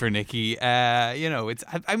happy for Nikki. You know,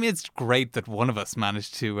 it's great that one of us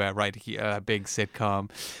managed to write a big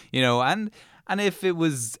sitcom. You know, and And if it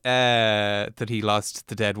was that he lost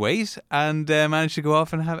the dead weight and managed to go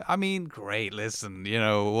off and have, I mean, great. Listen, you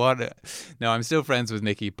know what? No, I'm still friends with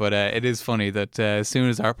Nicky, but it is funny that as soon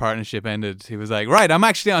as our partnership ended, he was like, "Right, I'm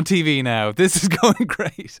actually on TV now. This is going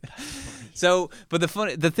great." So, but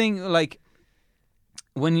the thing, like,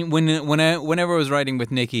 whenever I was writing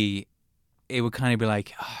with Nicky, it would kind of be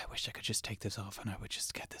like, oh, I wish I could just take this off and I would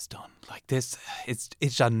just get this done. Like this,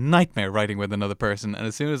 it's a nightmare writing with another person. And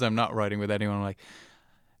as soon as I'm not writing with anyone, I'm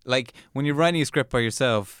like when you're writing a script by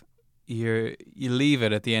yourself, you leave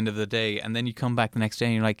it at the end of the day, and then you come back the next day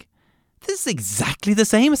and you're like, this is exactly the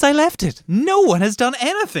same as I left it. No one has done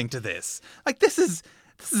anything to this. Like this is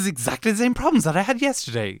exactly the same problems that I had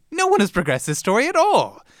yesterday. No one has progressed this story at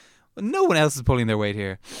all. No one else is pulling their weight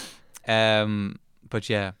here. But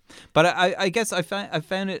yeah, but I guess I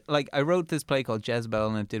found it, like, I wrote this play called Jezebel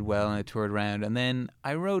and it did well and I toured around, and then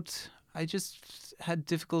I just had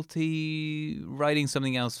difficulty writing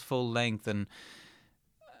something else full length, and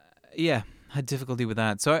had difficulty with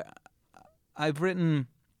that. So I've written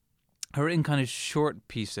kind of short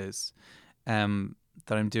pieces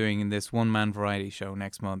that I'm doing in this one-man variety show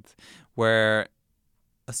next month, where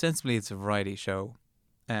ostensibly it's a variety show,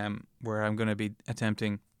 where I'm going to be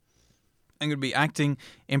acting,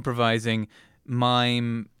 improvising,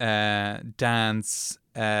 mime, dance,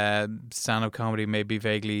 stand-up comedy, maybe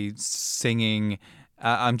vaguely singing.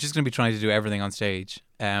 I'm just going to be trying to do everything on stage.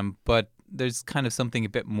 But there's kind of something a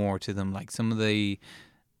bit more to them. Like some of the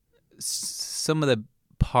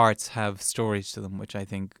parts have stories to them, which I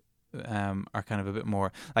think are kind of a bit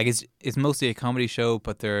more like it's mostly a comedy show,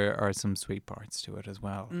 but there are some sweet parts to it as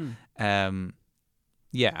well.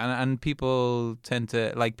 Yeah, and people tend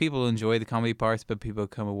to, like, people enjoy the comedy parts, but people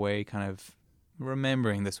come away kind of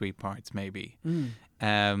remembering the sweet parts, maybe.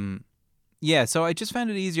 Yeah, so I just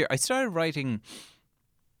found it easier. I started writing.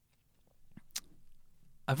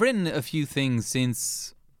 I've written a few things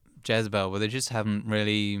since Jezebel, but they just haven't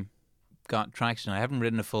really got traction. I haven't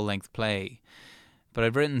written a full-length play, but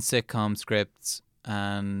I've written sitcom scripts,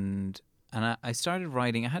 and I started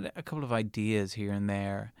writing. I had a couple of ideas here and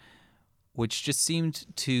there, which just seemed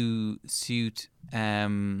to suit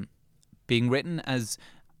being written as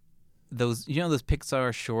those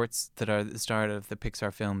Pixar shorts that are the start of the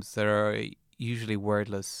Pixar films that are usually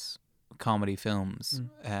wordless comedy films,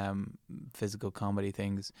 physical comedy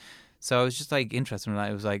things. So I was just like interested in that.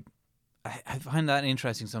 I was like, I find that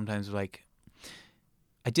interesting sometimes. Like,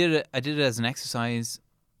 I did it as an exercise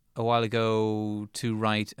a while ago to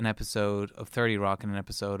write an episode of 30 Rock and an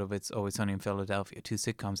episode of It's Always Sunny in Philadelphia, two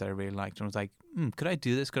sitcoms that I really liked, and I was like, could I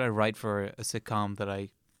do this? Could I write for a sitcom that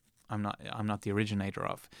I'm not the originator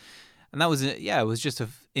of? And that was it was just an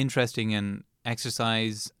interesting and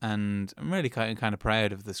exercise, and I'm really kind of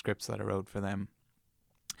proud of the scripts that I wrote for them.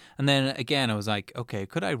 And then again, I was like, okay,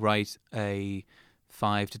 could I write a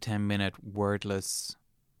 5 to 10 minute wordless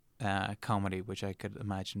comedy, which I could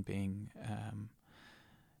imagine being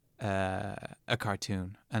a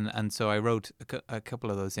cartoon, and so I wrote a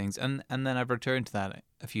couple of those things, and then I've returned to that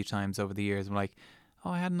a few times over the years. I'm like,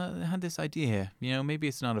 I had this idea, maybe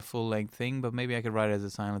it's not a full length thing, but maybe I could write it as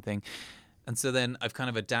a silent thing, and so then I've kind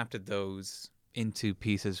of adapted those into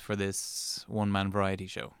pieces for this one man variety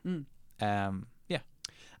show.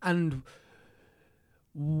 And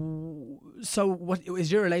so what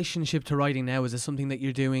is your relationship to writing now? Is it something that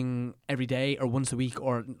you're doing every day or once a week,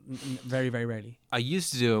 or very, very rarely? I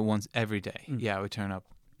used to do it once every day. Yeah, I would turn up.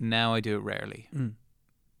 Now I do it rarely.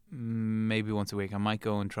 Maybe once a week. I might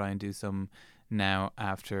go and try and do some now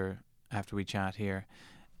after we chat here.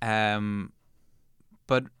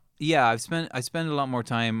 But yeah, I spend a lot more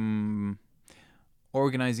time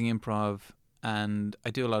organizing improv, and I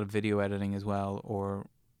do a lot of video editing as well, or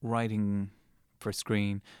writing for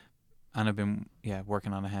screen, and I've been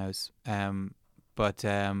working on a house. But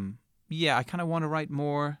I kind of want to write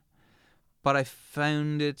more, but I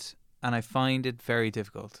find it very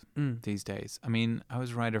difficult these days. I mean, I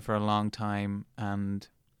was a writer for a long time, and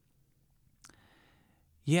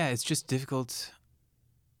it's just difficult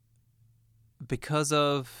because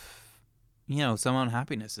of some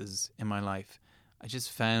unhappinesses in my life. I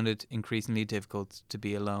just found it increasingly difficult to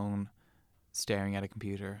be alone, staring at a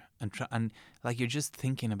computer and like you're just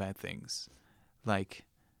thinking about things like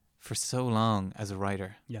for so long as a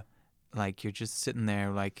writer. Yeah. Like you're just sitting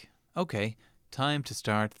there like, okay, time to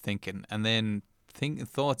start thinking, and then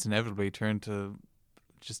thoughts inevitably turn to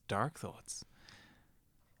just dark thoughts.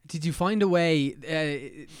 Did you find a way?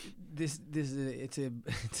 It's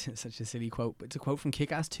such a silly quote, but it's a quote from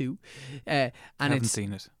Kick-Ass 2. And I haven't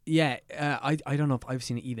seen it. Yeah, I don't know if I've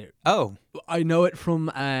seen it either. Oh, I know it from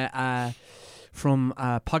from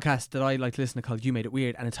a podcast that I like to listen to called You Made It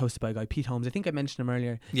Weird, and it's hosted by a guy, Pete Holmes. I think I mentioned him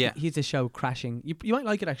earlier. Yeah. He's a show, Crashing. You might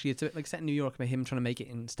like it, actually. It's like set in New York about him trying to make it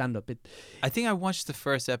in stand-up. I think I watched the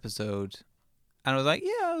first episode and I was like,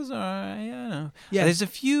 yeah, it was alright. Yeah, no. Yeah. There's a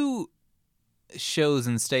few shows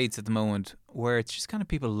in States at the moment where it's just kind of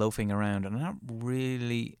people loafing around, and I'm not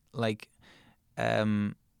really like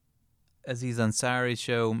Aziz Ansari's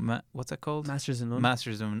show, what's that called? Masters and None.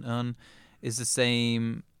 Masters of None is the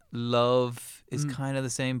same. Love is kind of the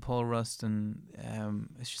same. Paul Rust, and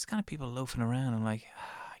it's just kind of people loafing around. I'm like,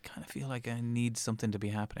 I kind of feel like I need something to be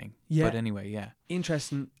happening. Yeah. But anyway, yeah.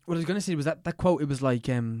 Interesting. What I was going to say was that quote, it was like,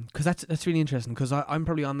 because that's really interesting, because I'm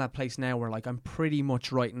probably on that place now where like I'm pretty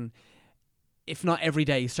much writing, if not every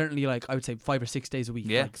day, certainly like I would say 5 or 6 days a week.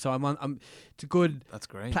 Yeah. Like, so it's a good. That's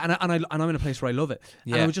great. And I'm in a place where I love it.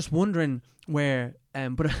 Yeah. And I was just wondering where,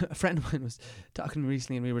 but a friend of mine was talking to me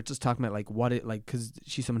recently, and we were just talking about like what it like, because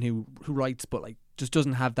she's someone who writes, but like just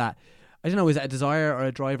doesn't have that. I don't know, is it a desire or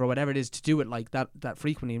a drive or whatever it is to do it like that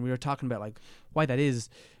frequently? And we were talking about like why that is.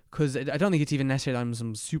 Because I don't think it's even necessarily I'm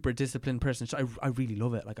some super disciplined person. So I really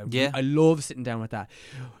love it. Like I love sitting down with that.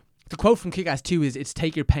 The quote from Kick-Ass 2 is, "It's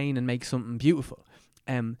take your pain and make something beautiful."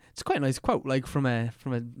 It's quite a nice quote. Like from a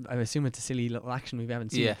I assume it's a silly little action we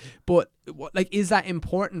haven't seen. Yeah. But like, is that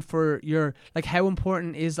important for your, like, how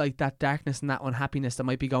important is like that darkness and that unhappiness that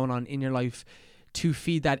might be going on in your life to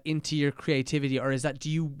feed that into your creativity, or is that, do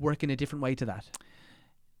you work in a different way to that?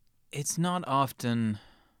 It's not often.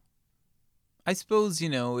 I suppose,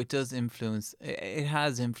 it does influence. It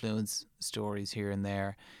has influenced stories here and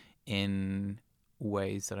there in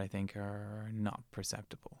ways that I think are not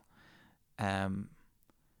perceptible. There's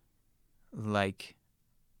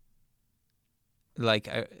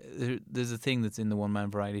a thing that's in the one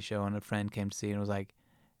man variety show, and a friend came to see it and was like,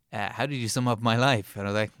 how did you sum up my life? And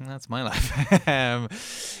I was like, that's my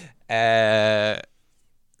life.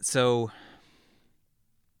 So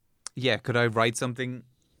yeah, could I write something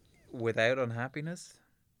without unhappiness?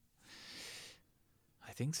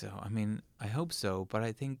 I think so. I mean, I hope so, but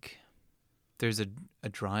I think there's a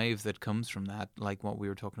drive that comes from that, like what we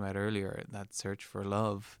were talking about earlier, that search for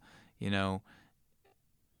love,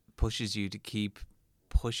 pushes you to keep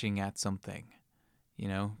pushing at something, be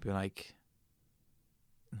like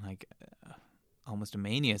almost a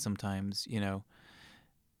mania sometimes,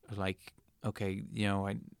 like, okay,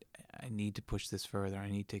 I need to push this further. I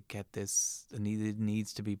need to get this. It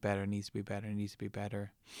needs to be better. It needs to be better. It needs to be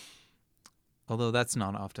better. Although that's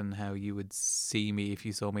not often how you would see me if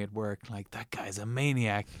you saw me at work. Like, that guy's a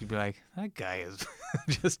maniac. You'd be like, that guy is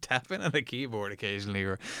just tapping on a keyboard occasionally,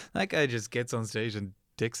 or that guy just gets on stage and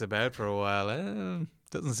dicks about for a while.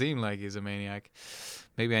 Doesn't seem like he's a maniac.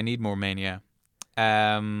 Maybe I need more mania.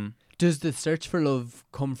 Does the search for love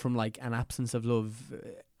come from like an absence of love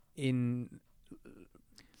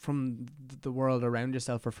from the world around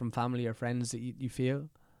yourself, or from family or friends that you feel?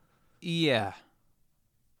 Yeah.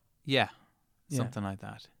 Something like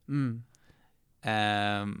that.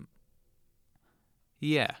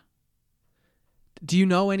 Yeah. Do you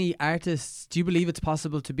know any artists? Do you believe it's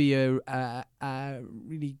possible to be a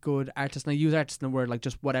really good artist? And I use artist in the word like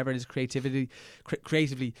just whatever it is, creatively,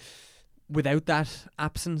 without that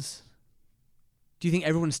absence? Do you think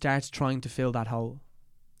everyone starts trying to fill that hole?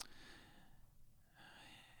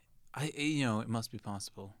 It must be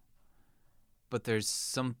possible, but there's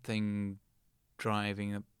something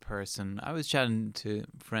driving a person. I was chatting to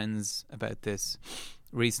friends about this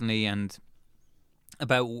recently, and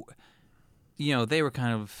about, they were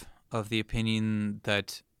kind of the opinion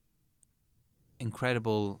that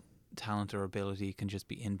incredible talent or ability can just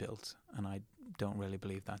be inbuilt, and I don't really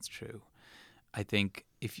believe that's true. I think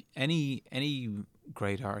if any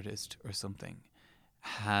great artist or something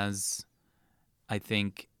has, I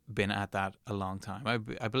think, been at that a long time.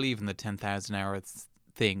 I believe in the 10,000 hour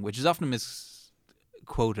thing, which is often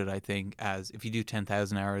misquoted, I think, as if you do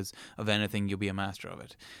 10,000 hours of anything, you'll be a master of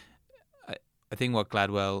it. I think what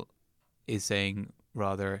Gladwell is saying,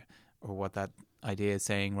 rather, or what that idea is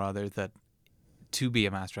saying, rather, that to be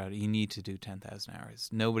a master at it, you need to do 10,000 hours.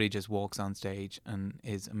 Nobody just walks on stage and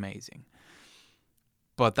is amazing.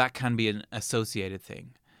 But that can be an associated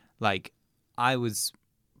thing. Like, I was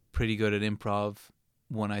pretty good at improv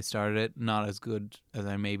when I started it, not as good as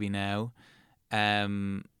I may be now.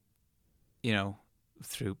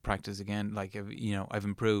 Through practice again, like, I've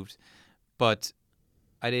improved. But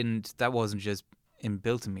that wasn't just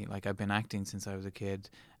inbuilt in me. Like, I've been acting since I was a kid,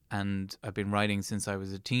 and I've been writing since I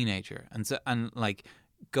was a teenager. And like,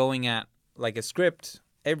 going at like a script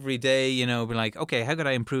every day, you know, be like, okay, how could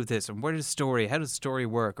I improve this? And how does the story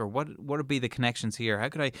work? Or what would be the connections here? How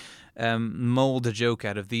could I mold a joke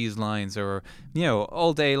out of these lines? Or, you know,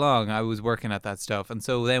 all day long I was working at that stuff. And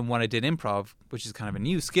so then when I did improv, which is kind of a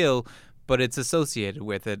new skill, but it's associated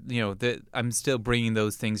with it, you know, I'm still bringing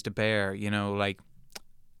those things to bear, you know, like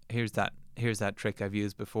here's that trick I've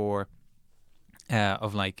used before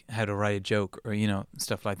of like how to write a joke or, you know,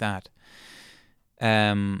 stuff like that.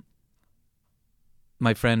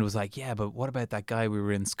 My friend was like, yeah, but what about that guy we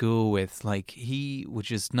were in school with? Like, he would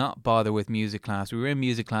just not bother with music class. We were in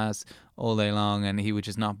music class all day long, and he would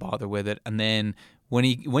just not bother with it. And then when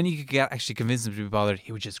you could actually convince him to be bothered,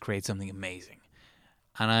 he would just create something amazing.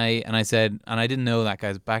 And I said, and I didn't know that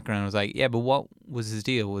guy's background. I was like, yeah, but what was his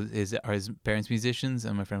deal? Are his parents musicians?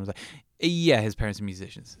 And my friend was like, yeah, his parents are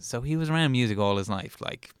musicians. So he was around music all his life,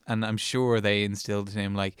 like, and I'm sure they instilled in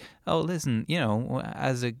him, like, oh, listen, you know,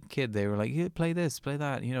 as a kid, they were like, yeah, play this, play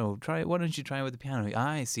that, you know, try it. Why don't you try it with the piano?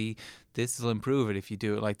 I see, this will improve it if you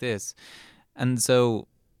do it like this. And so,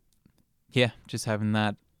 yeah, just having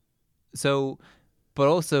that. So, but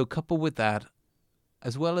also coupled with that,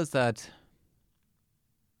 as well as that.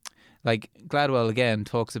 Like Gladwell again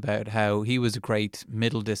talks about how he was a great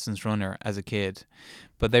middle distance runner as a kid,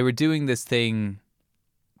 but they were doing this thing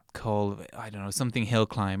called, I don't know, something hill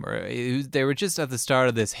climb, or they were just at the start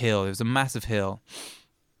of this hill. It was a massive hill,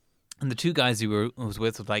 and the two guys he was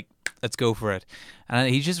with was like, "Let's go for it," and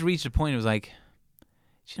he just reached a point. It was like,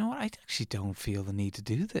 "Do you know what? I actually don't feel the need to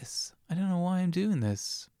do this. I don't know why I'm doing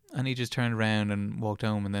this." And he just turned around and walked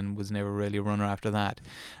home, and then was never really a runner after that.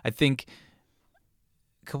 I think.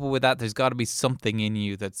 Coupled with that, there's got to be something in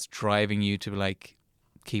you that's driving you to like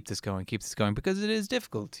keep this going, because it is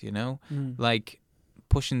difficult, you know, like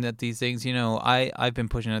pushing at these things. You know, I've been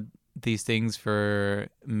pushing at these things for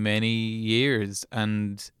many years,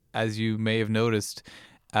 and as you may have noticed,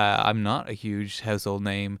 I'm not a huge household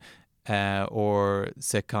name or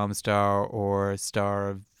sitcom star or star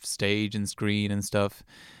of stage and screen and stuff.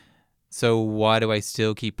 So why do I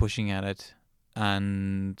still keep pushing at it?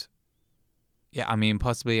 And yeah, I mean,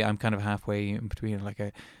 possibly I'm kind of halfway in between. Like,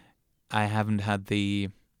 I haven't had the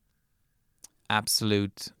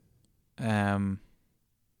absolute, like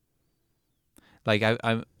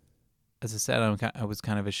I as I said, I was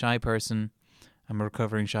kind of a shy person. I'm a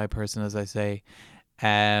recovering shy person, as I say.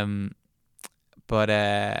 But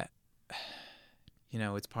you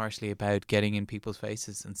know, it's partially about getting in people's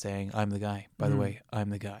faces and saying, "I'm the guy." By the way,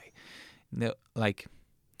 I'm the guy. No, like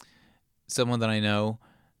someone that I know.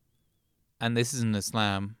 And this isn't a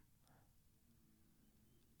slam.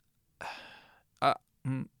 I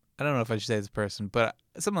don't know if I should say this person, but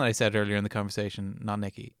something I said earlier in the conversation, not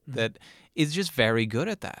Nikki, that is just very good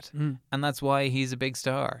at that. And that's why he's a big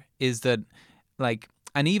star, is that, like,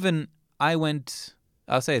 and even I'll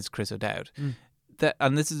say it's Chris O'Dowd.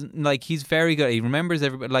 And this is, like, he's very good. He remembers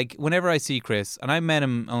everybody. Like, whenever I see Chris, and I met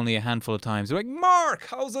him only a handful of times, they're like, Mark,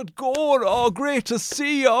 how's it going? Oh, great to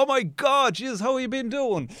see you. Oh, my God, Jesus, how you been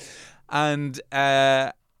doing? And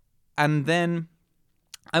then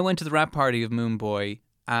I went to the rap party of Moon Boy,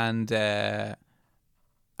 and I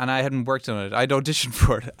hadn't worked on it. I'd auditioned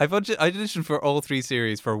for it. I auditioned for all 3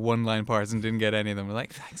 series for one-line parts and didn't get any of them. I'm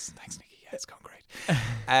like, thanks, Nikki. Yeah, it's gone great.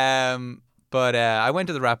 But I went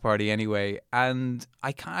to the rap party anyway, and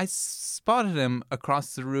I spotted him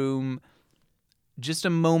across the room just a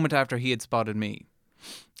moment after he had spotted me,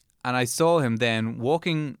 and I saw him then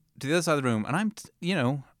walking to the other side of the room, and I'm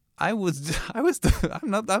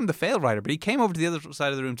the fail writer, but he came over to the other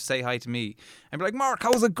side of the room to say hi to me and be like, Mark,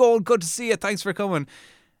 how's it going? Good to see you. Thanks for coming.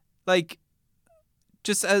 Like,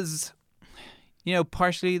 just as, you know,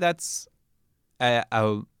 partially that's like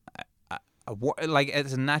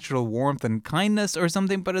it's a natural warmth and kindness or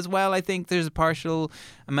something, but as well, I think there's a partial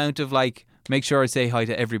amount of like, make sure I say hi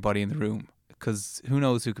to everybody in the room, because who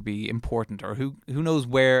knows who could be important, or who knows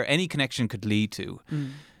where any connection could lead to.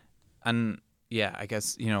 And yeah, I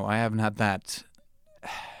guess, you know, I haven't had that.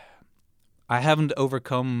 I haven't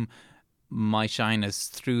overcome my shyness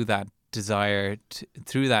through that desire,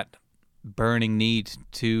 through that burning need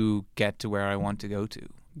to get to where I want to go to.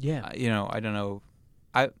 Yeah. You know, I don't know.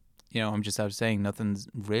 I'm just out saying nothing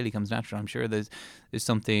really comes natural. I'm sure there's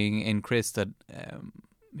something in Chris that,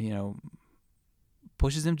 you know,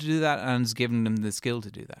 pushes him to do that and has given him the skill to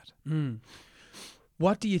do that.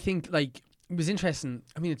 What do you think, like, it was interesting.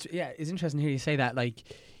 I mean, it's interesting to hear you say that. Like,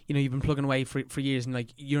 you know, you've been plugging away for years, and like,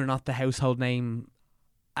 you're not the household name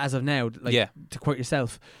as of now. Like, to quote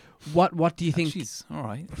yourself, What do you think? She's all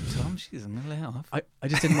right. Tom, she's a little off. I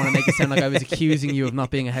just didn't want to make it sound like I was accusing you of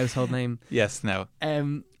not being a household name. Yes, no.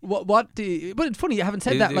 What do you, but it's funny you haven't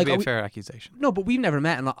said that. It'd Like be a fair accusation. no, but we've never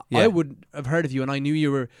met, and I would have heard of you, and I knew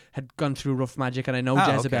you had gone through Rough Magic, and I know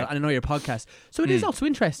Jezebel, okay. and I know your podcast, so it is also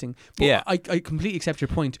interesting. But Yeah. I completely accept your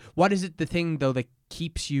point. What is it the thing though that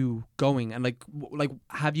keeps you going, and like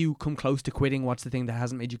have you come close to quitting? What's the thing that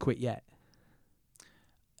hasn't made you quit yet?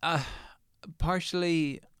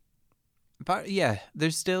 Partially, but yeah,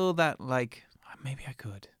 there's still that like maybe I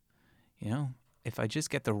could, if I just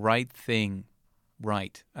get the right thing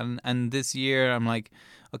right. And this year I'm like,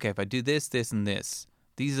 okay, if I do this, this, and this,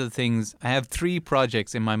 these are the things. I have 3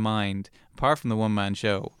 projects in my mind, apart from the one-man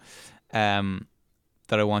show, that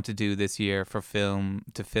I want to do this year for film,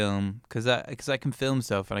 because I can film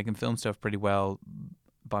stuff, and I can film stuff pretty well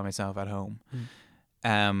by myself at home,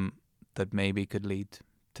 that maybe could lead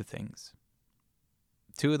to things.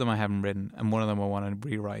 2 of them I haven't written, and one of them I want to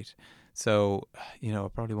rewrite. So, I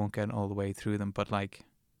probably won't get all the way through them. But like,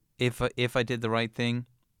 if I did the right thing,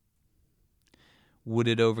 would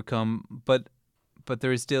it overcome? But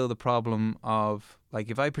there is still the problem of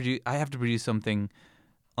like, if I have to produce something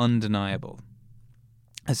undeniable,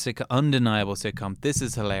 undeniable sitcom. This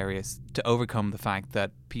is hilarious, to overcome the fact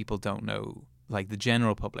that people don't know, like the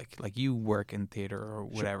general public. Like, you work in theatre or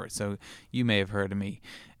whatever, so you may have heard of me,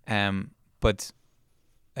 but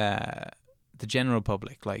the general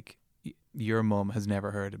public, like your mum has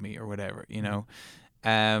never heard of me or whatever,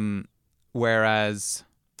 whereas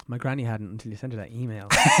My granny hadn't until you sent her that email.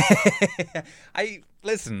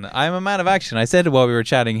 Listen, I'm a man of action. I said it while we were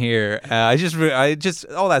chatting here. I just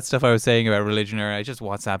all that stuff I was saying about religion, or I just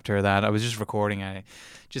WhatsApped her that. I was just recording. I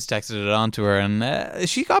just texted it on to her, and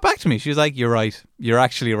she got back to me. She was like, "You're right. You're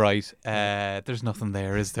actually right. There's nothing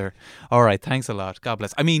there, is there? All right, thanks a lot. God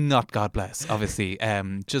bless. I mean, not God bless, obviously.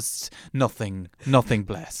 Just nothing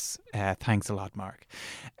bless. Thanks a lot, Mark.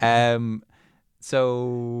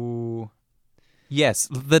 So yes,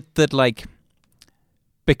 that like,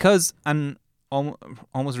 because, and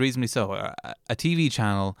almost reasonably so, a TV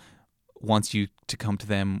channel wants you to come to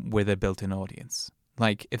them with a built-in audience.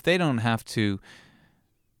 Like, if they don't have to,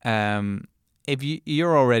 if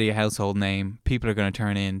you're already a household name, people are going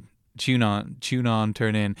to tune on,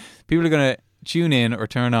 turn in. People are going to tune in or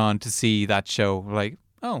turn on to see that show. Like,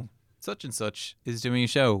 oh, such and such is doing a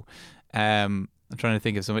show. I'm trying to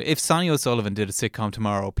think of somebody. If Sonny O'Sullivan did a sitcom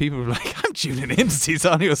tomorrow, people would be like, I'm tuning in to see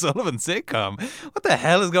Sonny O'Sullivan's sitcom. What the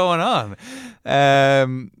hell is going on?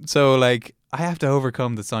 So, like, I have to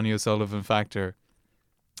overcome the Sonny O'Sullivan factor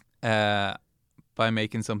by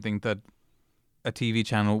making something that a TV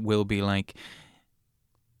channel will be like,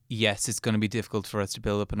 yes, it's going to be difficult for us to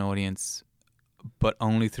build up an audience, but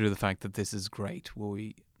only through the fact that this is great will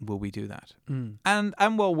we do that. And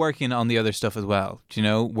I'm well working on the other stuff as well,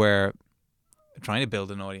 where trying to build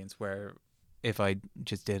an audience where if I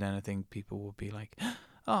just did anything, people would be like,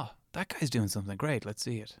 oh, that guy's doing something great, let's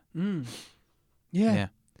see it. Yeah.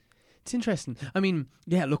 It's interesting. I mean,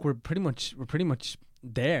 yeah, look, we're pretty much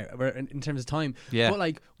there. We're in terms of time. Yeah. But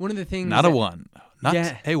like, one of the things, Not a one. Not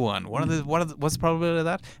Yeah. a one. What's the probability of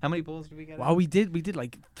that? How many balls did we get? wow, we did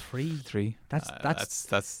like three. 3. That's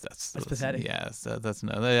pathetic. Yeah, that's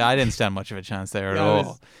no. I didn't stand much of a chance there at Yeah, I all.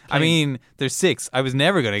 was I mean, there's 6. I was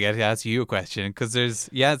never going to get to ask you a question because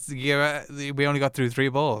we only got through 3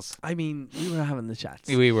 balls. I mean, we were having the chats.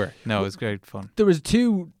 We were. No, it was great fun. There was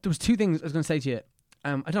two things I was going to say to you. I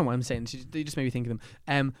don't know what I'm saying. They just made me think of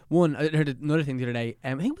them. One, I heard another thing the other day.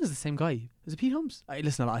 I think it was the same guy. Was it Pete Holmes? I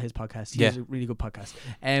listen to a lot of his podcasts. He has a really good podcast.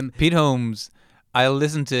 Pete Holmes, I'll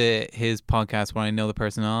listen to his podcast when I know the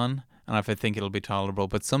person on, and if I think it'll be tolerable.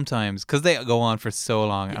 But sometimes, because they go on for so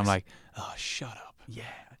long, I'm like, oh, shut up. Yeah.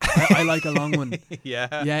 I like a long one.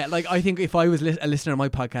 Yeah. Yeah, like I think if I was a listener on my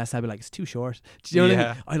podcast, I'd be like, it's too short. Do you know what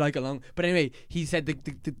I mean? I like a long. But anyway, he said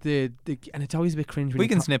the and it's always a bit cringe. We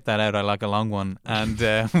can snip that out. I like a long one. And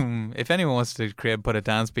if anyone wants to put a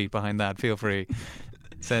dance beat behind that, feel free.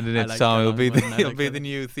 Send it in to Tom. It'll be the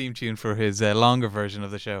new theme tune for his longer version of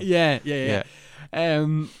the show. Yeah.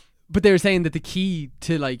 But they were saying that the key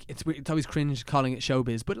to like it's always cringe calling it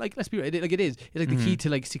showbiz, but like let's be real, like it is. It's like the key to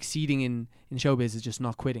like succeeding in showbiz is just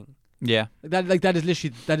not quitting. Yeah. That is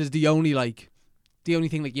literally the only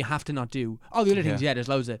thing like you have to not do. All the other things, there's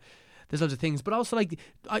loads of things, but also like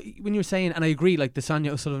when you're saying, and I agree, like the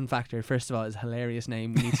Sonia O'Sullivan factor. First of all, is a hilarious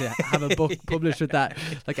name. We need to have a book published with that,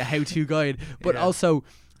 like a how-to guide. But also,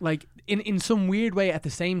 like in some weird way, at the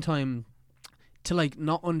same time, to like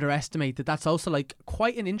not underestimate that that's also like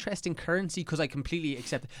quite an interesting currency, because I completely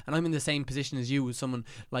accept it. And I'm in the same position as you, as someone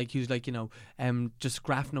like who's like, you know, just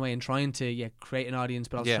grafting away and trying to create an audience,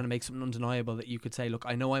 but also Yeah. trying to make something undeniable that you could say, look,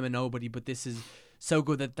 I know I'm a nobody, but this is so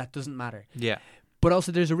good that doesn't matter. Yeah. But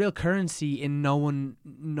also there's a real currency in no one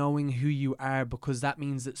knowing who you are, because that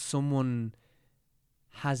means that someone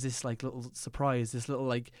has this like little surprise, this little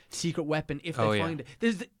like secret weapon if they find it.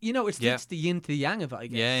 There's you know, it's the yin to the yang of it, I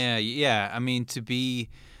guess. Yeah. I mean, to be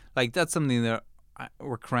like, that's something that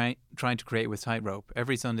we're trying to create with Tightrope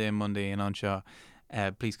every Sunday and Monday and on Shaw.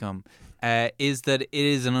 Please come. Is that it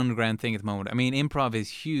is an underground thing at the moment. I mean, improv is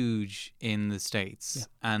huge in the States,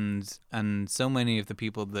 and so many of the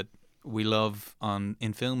people that we love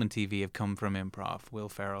in film and TV have come from improv. Will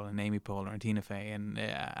Ferrell and Amy Poehler and Tina Fey and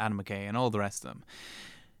Adam McKay and all the rest of them.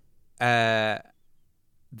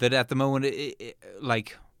 That at the moment,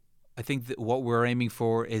 like, I think that what we're aiming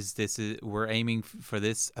for is this. We're aiming for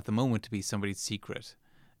this at the moment to be somebody's secret.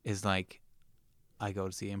 Is like, I go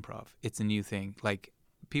to see improv. It's a new thing. Like,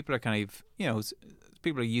 people are kind of, you know,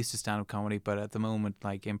 people are used to stand-up comedy, but at the moment,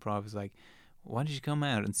 like, improv is like, why don't you come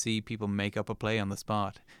out and see people make up a play on the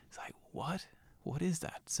spot? It's like, what? What is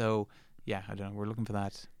that? So, yeah, I don't know. We're looking for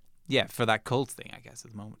that. Yeah, for that cult thing, I guess,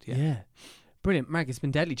 at the moment. Yeah. Brilliant, Mark. It's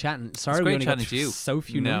been deadly chatting. Sorry, It's great we only got chatting to you. so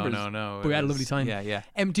few numbers. No. But we had a lovely time. Yeah.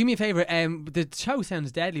 Do me a favour. The show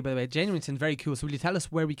sounds deadly, by the way. Genuinely sounds very cool. So will you tell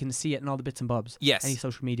us where we can see it and all the bits and bobs? Yes. Any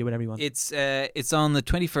social media, whatever you want. It's on the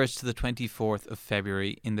 21st to the 24th of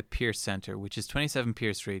February in the Pierce Centre, which is 27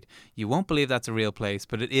 Pierce Street. You won't believe that's a real place,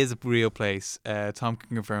 but it is a real place. Tom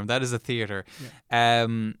can confirm. That is a theatre. Yeah.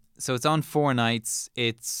 So it's on 4 nights.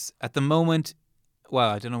 It's at the moment.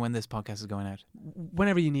 Well, I don't know when this podcast is going out.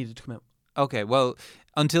 Whenever you need it to come out. Okay, well,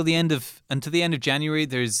 until the end of January,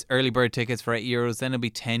 there's early bird tickets for €8. Then it'll be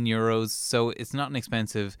 €10, so it's not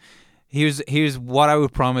inexpensive. Here's what I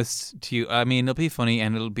would promise to you. I mean, it'll be funny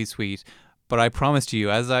and it'll be sweet, but I promise to you,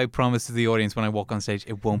 as I promised to the audience when I walk on stage,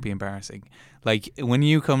 it won't be embarrassing. Like, when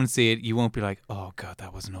you come and see it, you won't be like, oh god,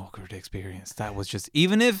 that was an awkward experience. That was just,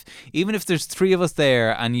 even if there's 3 of us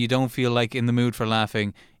there and you don't feel like in the mood for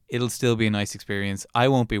laughing, it'll still be a nice experience. I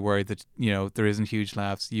won't be worried that, you know, there isn't huge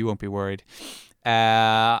laughs. You won't be worried.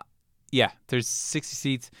 There's 60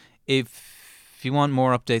 seats. If you want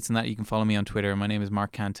more updates on that, you can follow me on Twitter. My name is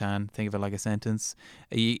Mark Cantan. Think of it like a sentence.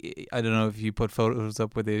 I don't know if you put photos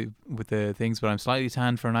up with the things, but I'm slightly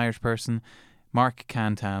tanned for an Irish person. Mark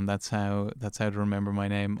Cantan. That's how to remember my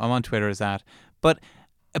name. I'm on Twitter as that. But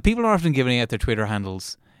people are often giving out their Twitter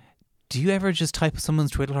handles. Do you ever just type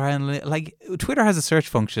someone's Twitter handle? Like, Twitter has a search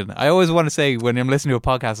function. I always want to say when I'm listening to a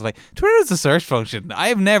podcast, like, Twitter has a search function. I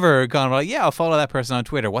have never gone like, yeah, I'll follow that person on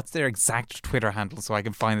Twitter. What's their exact Twitter handle so I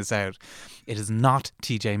can find this out? It is not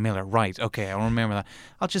TJ Miller. Right. Okay, I'll remember that.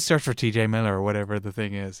 I'll just search for TJ Miller or whatever the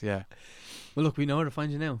thing is. Yeah. Well, look, we know where to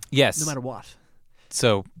find you now. Yes. No matter what.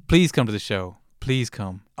 So, please come to the show. Please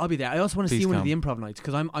come. I'll be there. I also want to see one of the improv nights,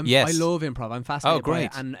 because I love improv. I'm fascinated by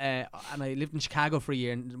it. And I lived in Chicago for a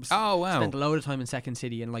year and spent a load of time in Second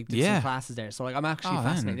City and like did some classes there. So like I'm actually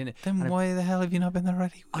fascinated in it. Then why the hell have you not been there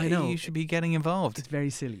already? I know you should be getting involved. It's very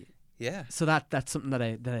silly. Yeah. So that's something that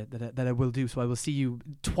I will do. So I will see you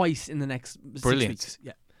twice in the next 6 weeks.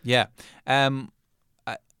 Yeah. A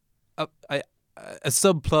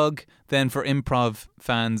sub plug then for improv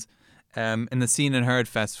fans. In the Seen and Heard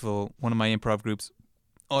Festival, one of my improv groups,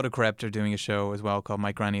 Autocorrect, are doing a show as well called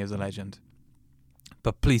My Granny is a Legend.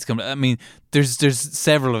 But please come. I mean, there's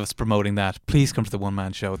several of us promoting that. Please come to the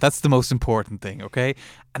one-man show. That's the most important thing, okay?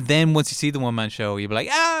 And then once you see the one-man show, you'll be like,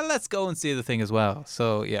 let's go and see the thing as well.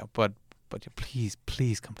 So yeah, but please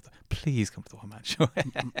come to the one-man show.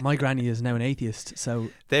 My granny is now an atheist, so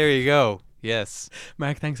there you go. Yes,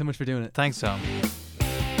 Mark, thanks so much for doing it. Thanks, Tom.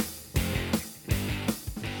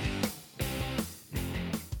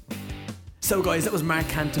 So guys, that was Mark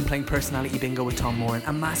Cantan playing Personality Bingo with Tom Moran.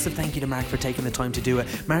 A massive thank you to Mark for taking the time to do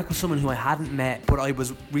it. Mark was someone who I hadn't met, but I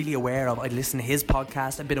was really aware of. I'd listened to his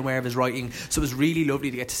podcast, I'd been aware of his writing, so it was really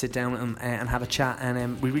lovely to get to sit down with him and have a chat,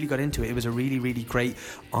 and we really got into it. It was a really, really great,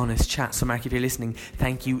 honest chat. So Mark, if you're listening,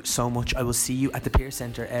 thank you so much. I will see you at the Pierce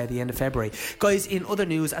Centre at the end of February. Guys, in other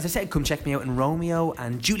news, as I said, come check me out in Romeo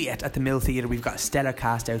and Juliet at the Mill Theatre. We've got a stellar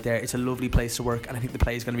cast out there. It's a lovely place to work, and I think the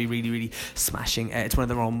play is going to be really, really smashing. It's one of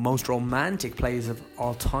the most romantic romantic plays of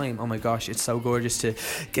all time. Oh my gosh, it's so gorgeous to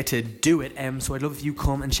get to do it. So I'd love if you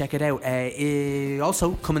come and check it out.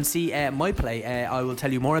 Also, come and see my play. I will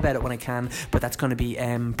tell you more about it when I can, but that's going to be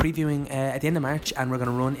previewing at the end of March, and we're going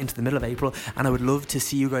to run into the middle of April, and I would love to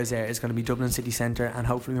see you guys there. It's going to be Dublin City Centre, and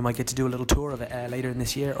hopefully we might get to do a little tour of it later in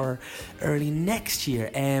this year or early next year.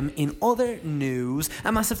 In other news,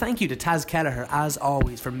 a massive thank you to Taz Kelleher, as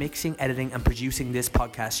always, for mixing, editing and producing this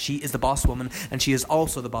podcast. She is the boss woman, and she is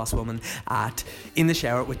also the boss woman at In the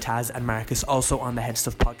Shower with Taz and Marcus, also on the Head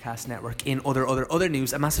Stuff Podcast Network. In other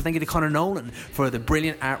news, a massive thank you to Connor Nolan for the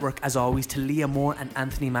brilliant artwork, as always, to Leah Moore and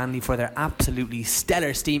Anthony Manley for their absolutely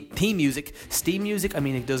stellar theme music. Steam music, I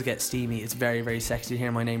mean, it does get steamy. It's very, very sexy to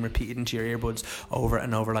hear my name repeated into your earbuds over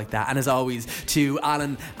and over like that. And as always, to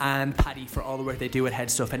Alan and Paddy for all the work they do at Head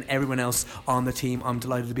Stuff, and everyone else on the team. I'm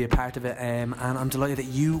delighted to be a part of it, and I'm delighted that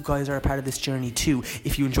you guys are a part of this journey too.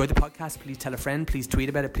 If you enjoyed the podcast, please tell a friend, please tweet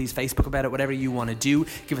about it, please Facebook about it, whatever you want to do.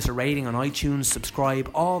 Give us a rating on iTunes, subscribe,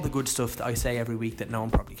 all the good stuff that I say every week that no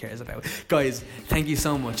one probably cares about. Guys, thank you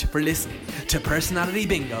so much for listening to Personality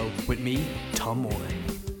Bingo with me, Tom Moran.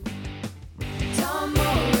 Tom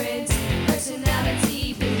Moran's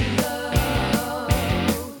personality bingo.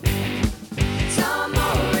 Tom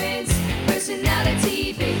Moran's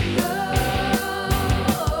personality bingo.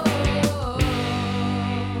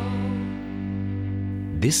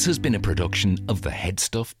 This has been a production of the Head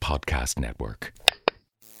Stuff Podcast Network.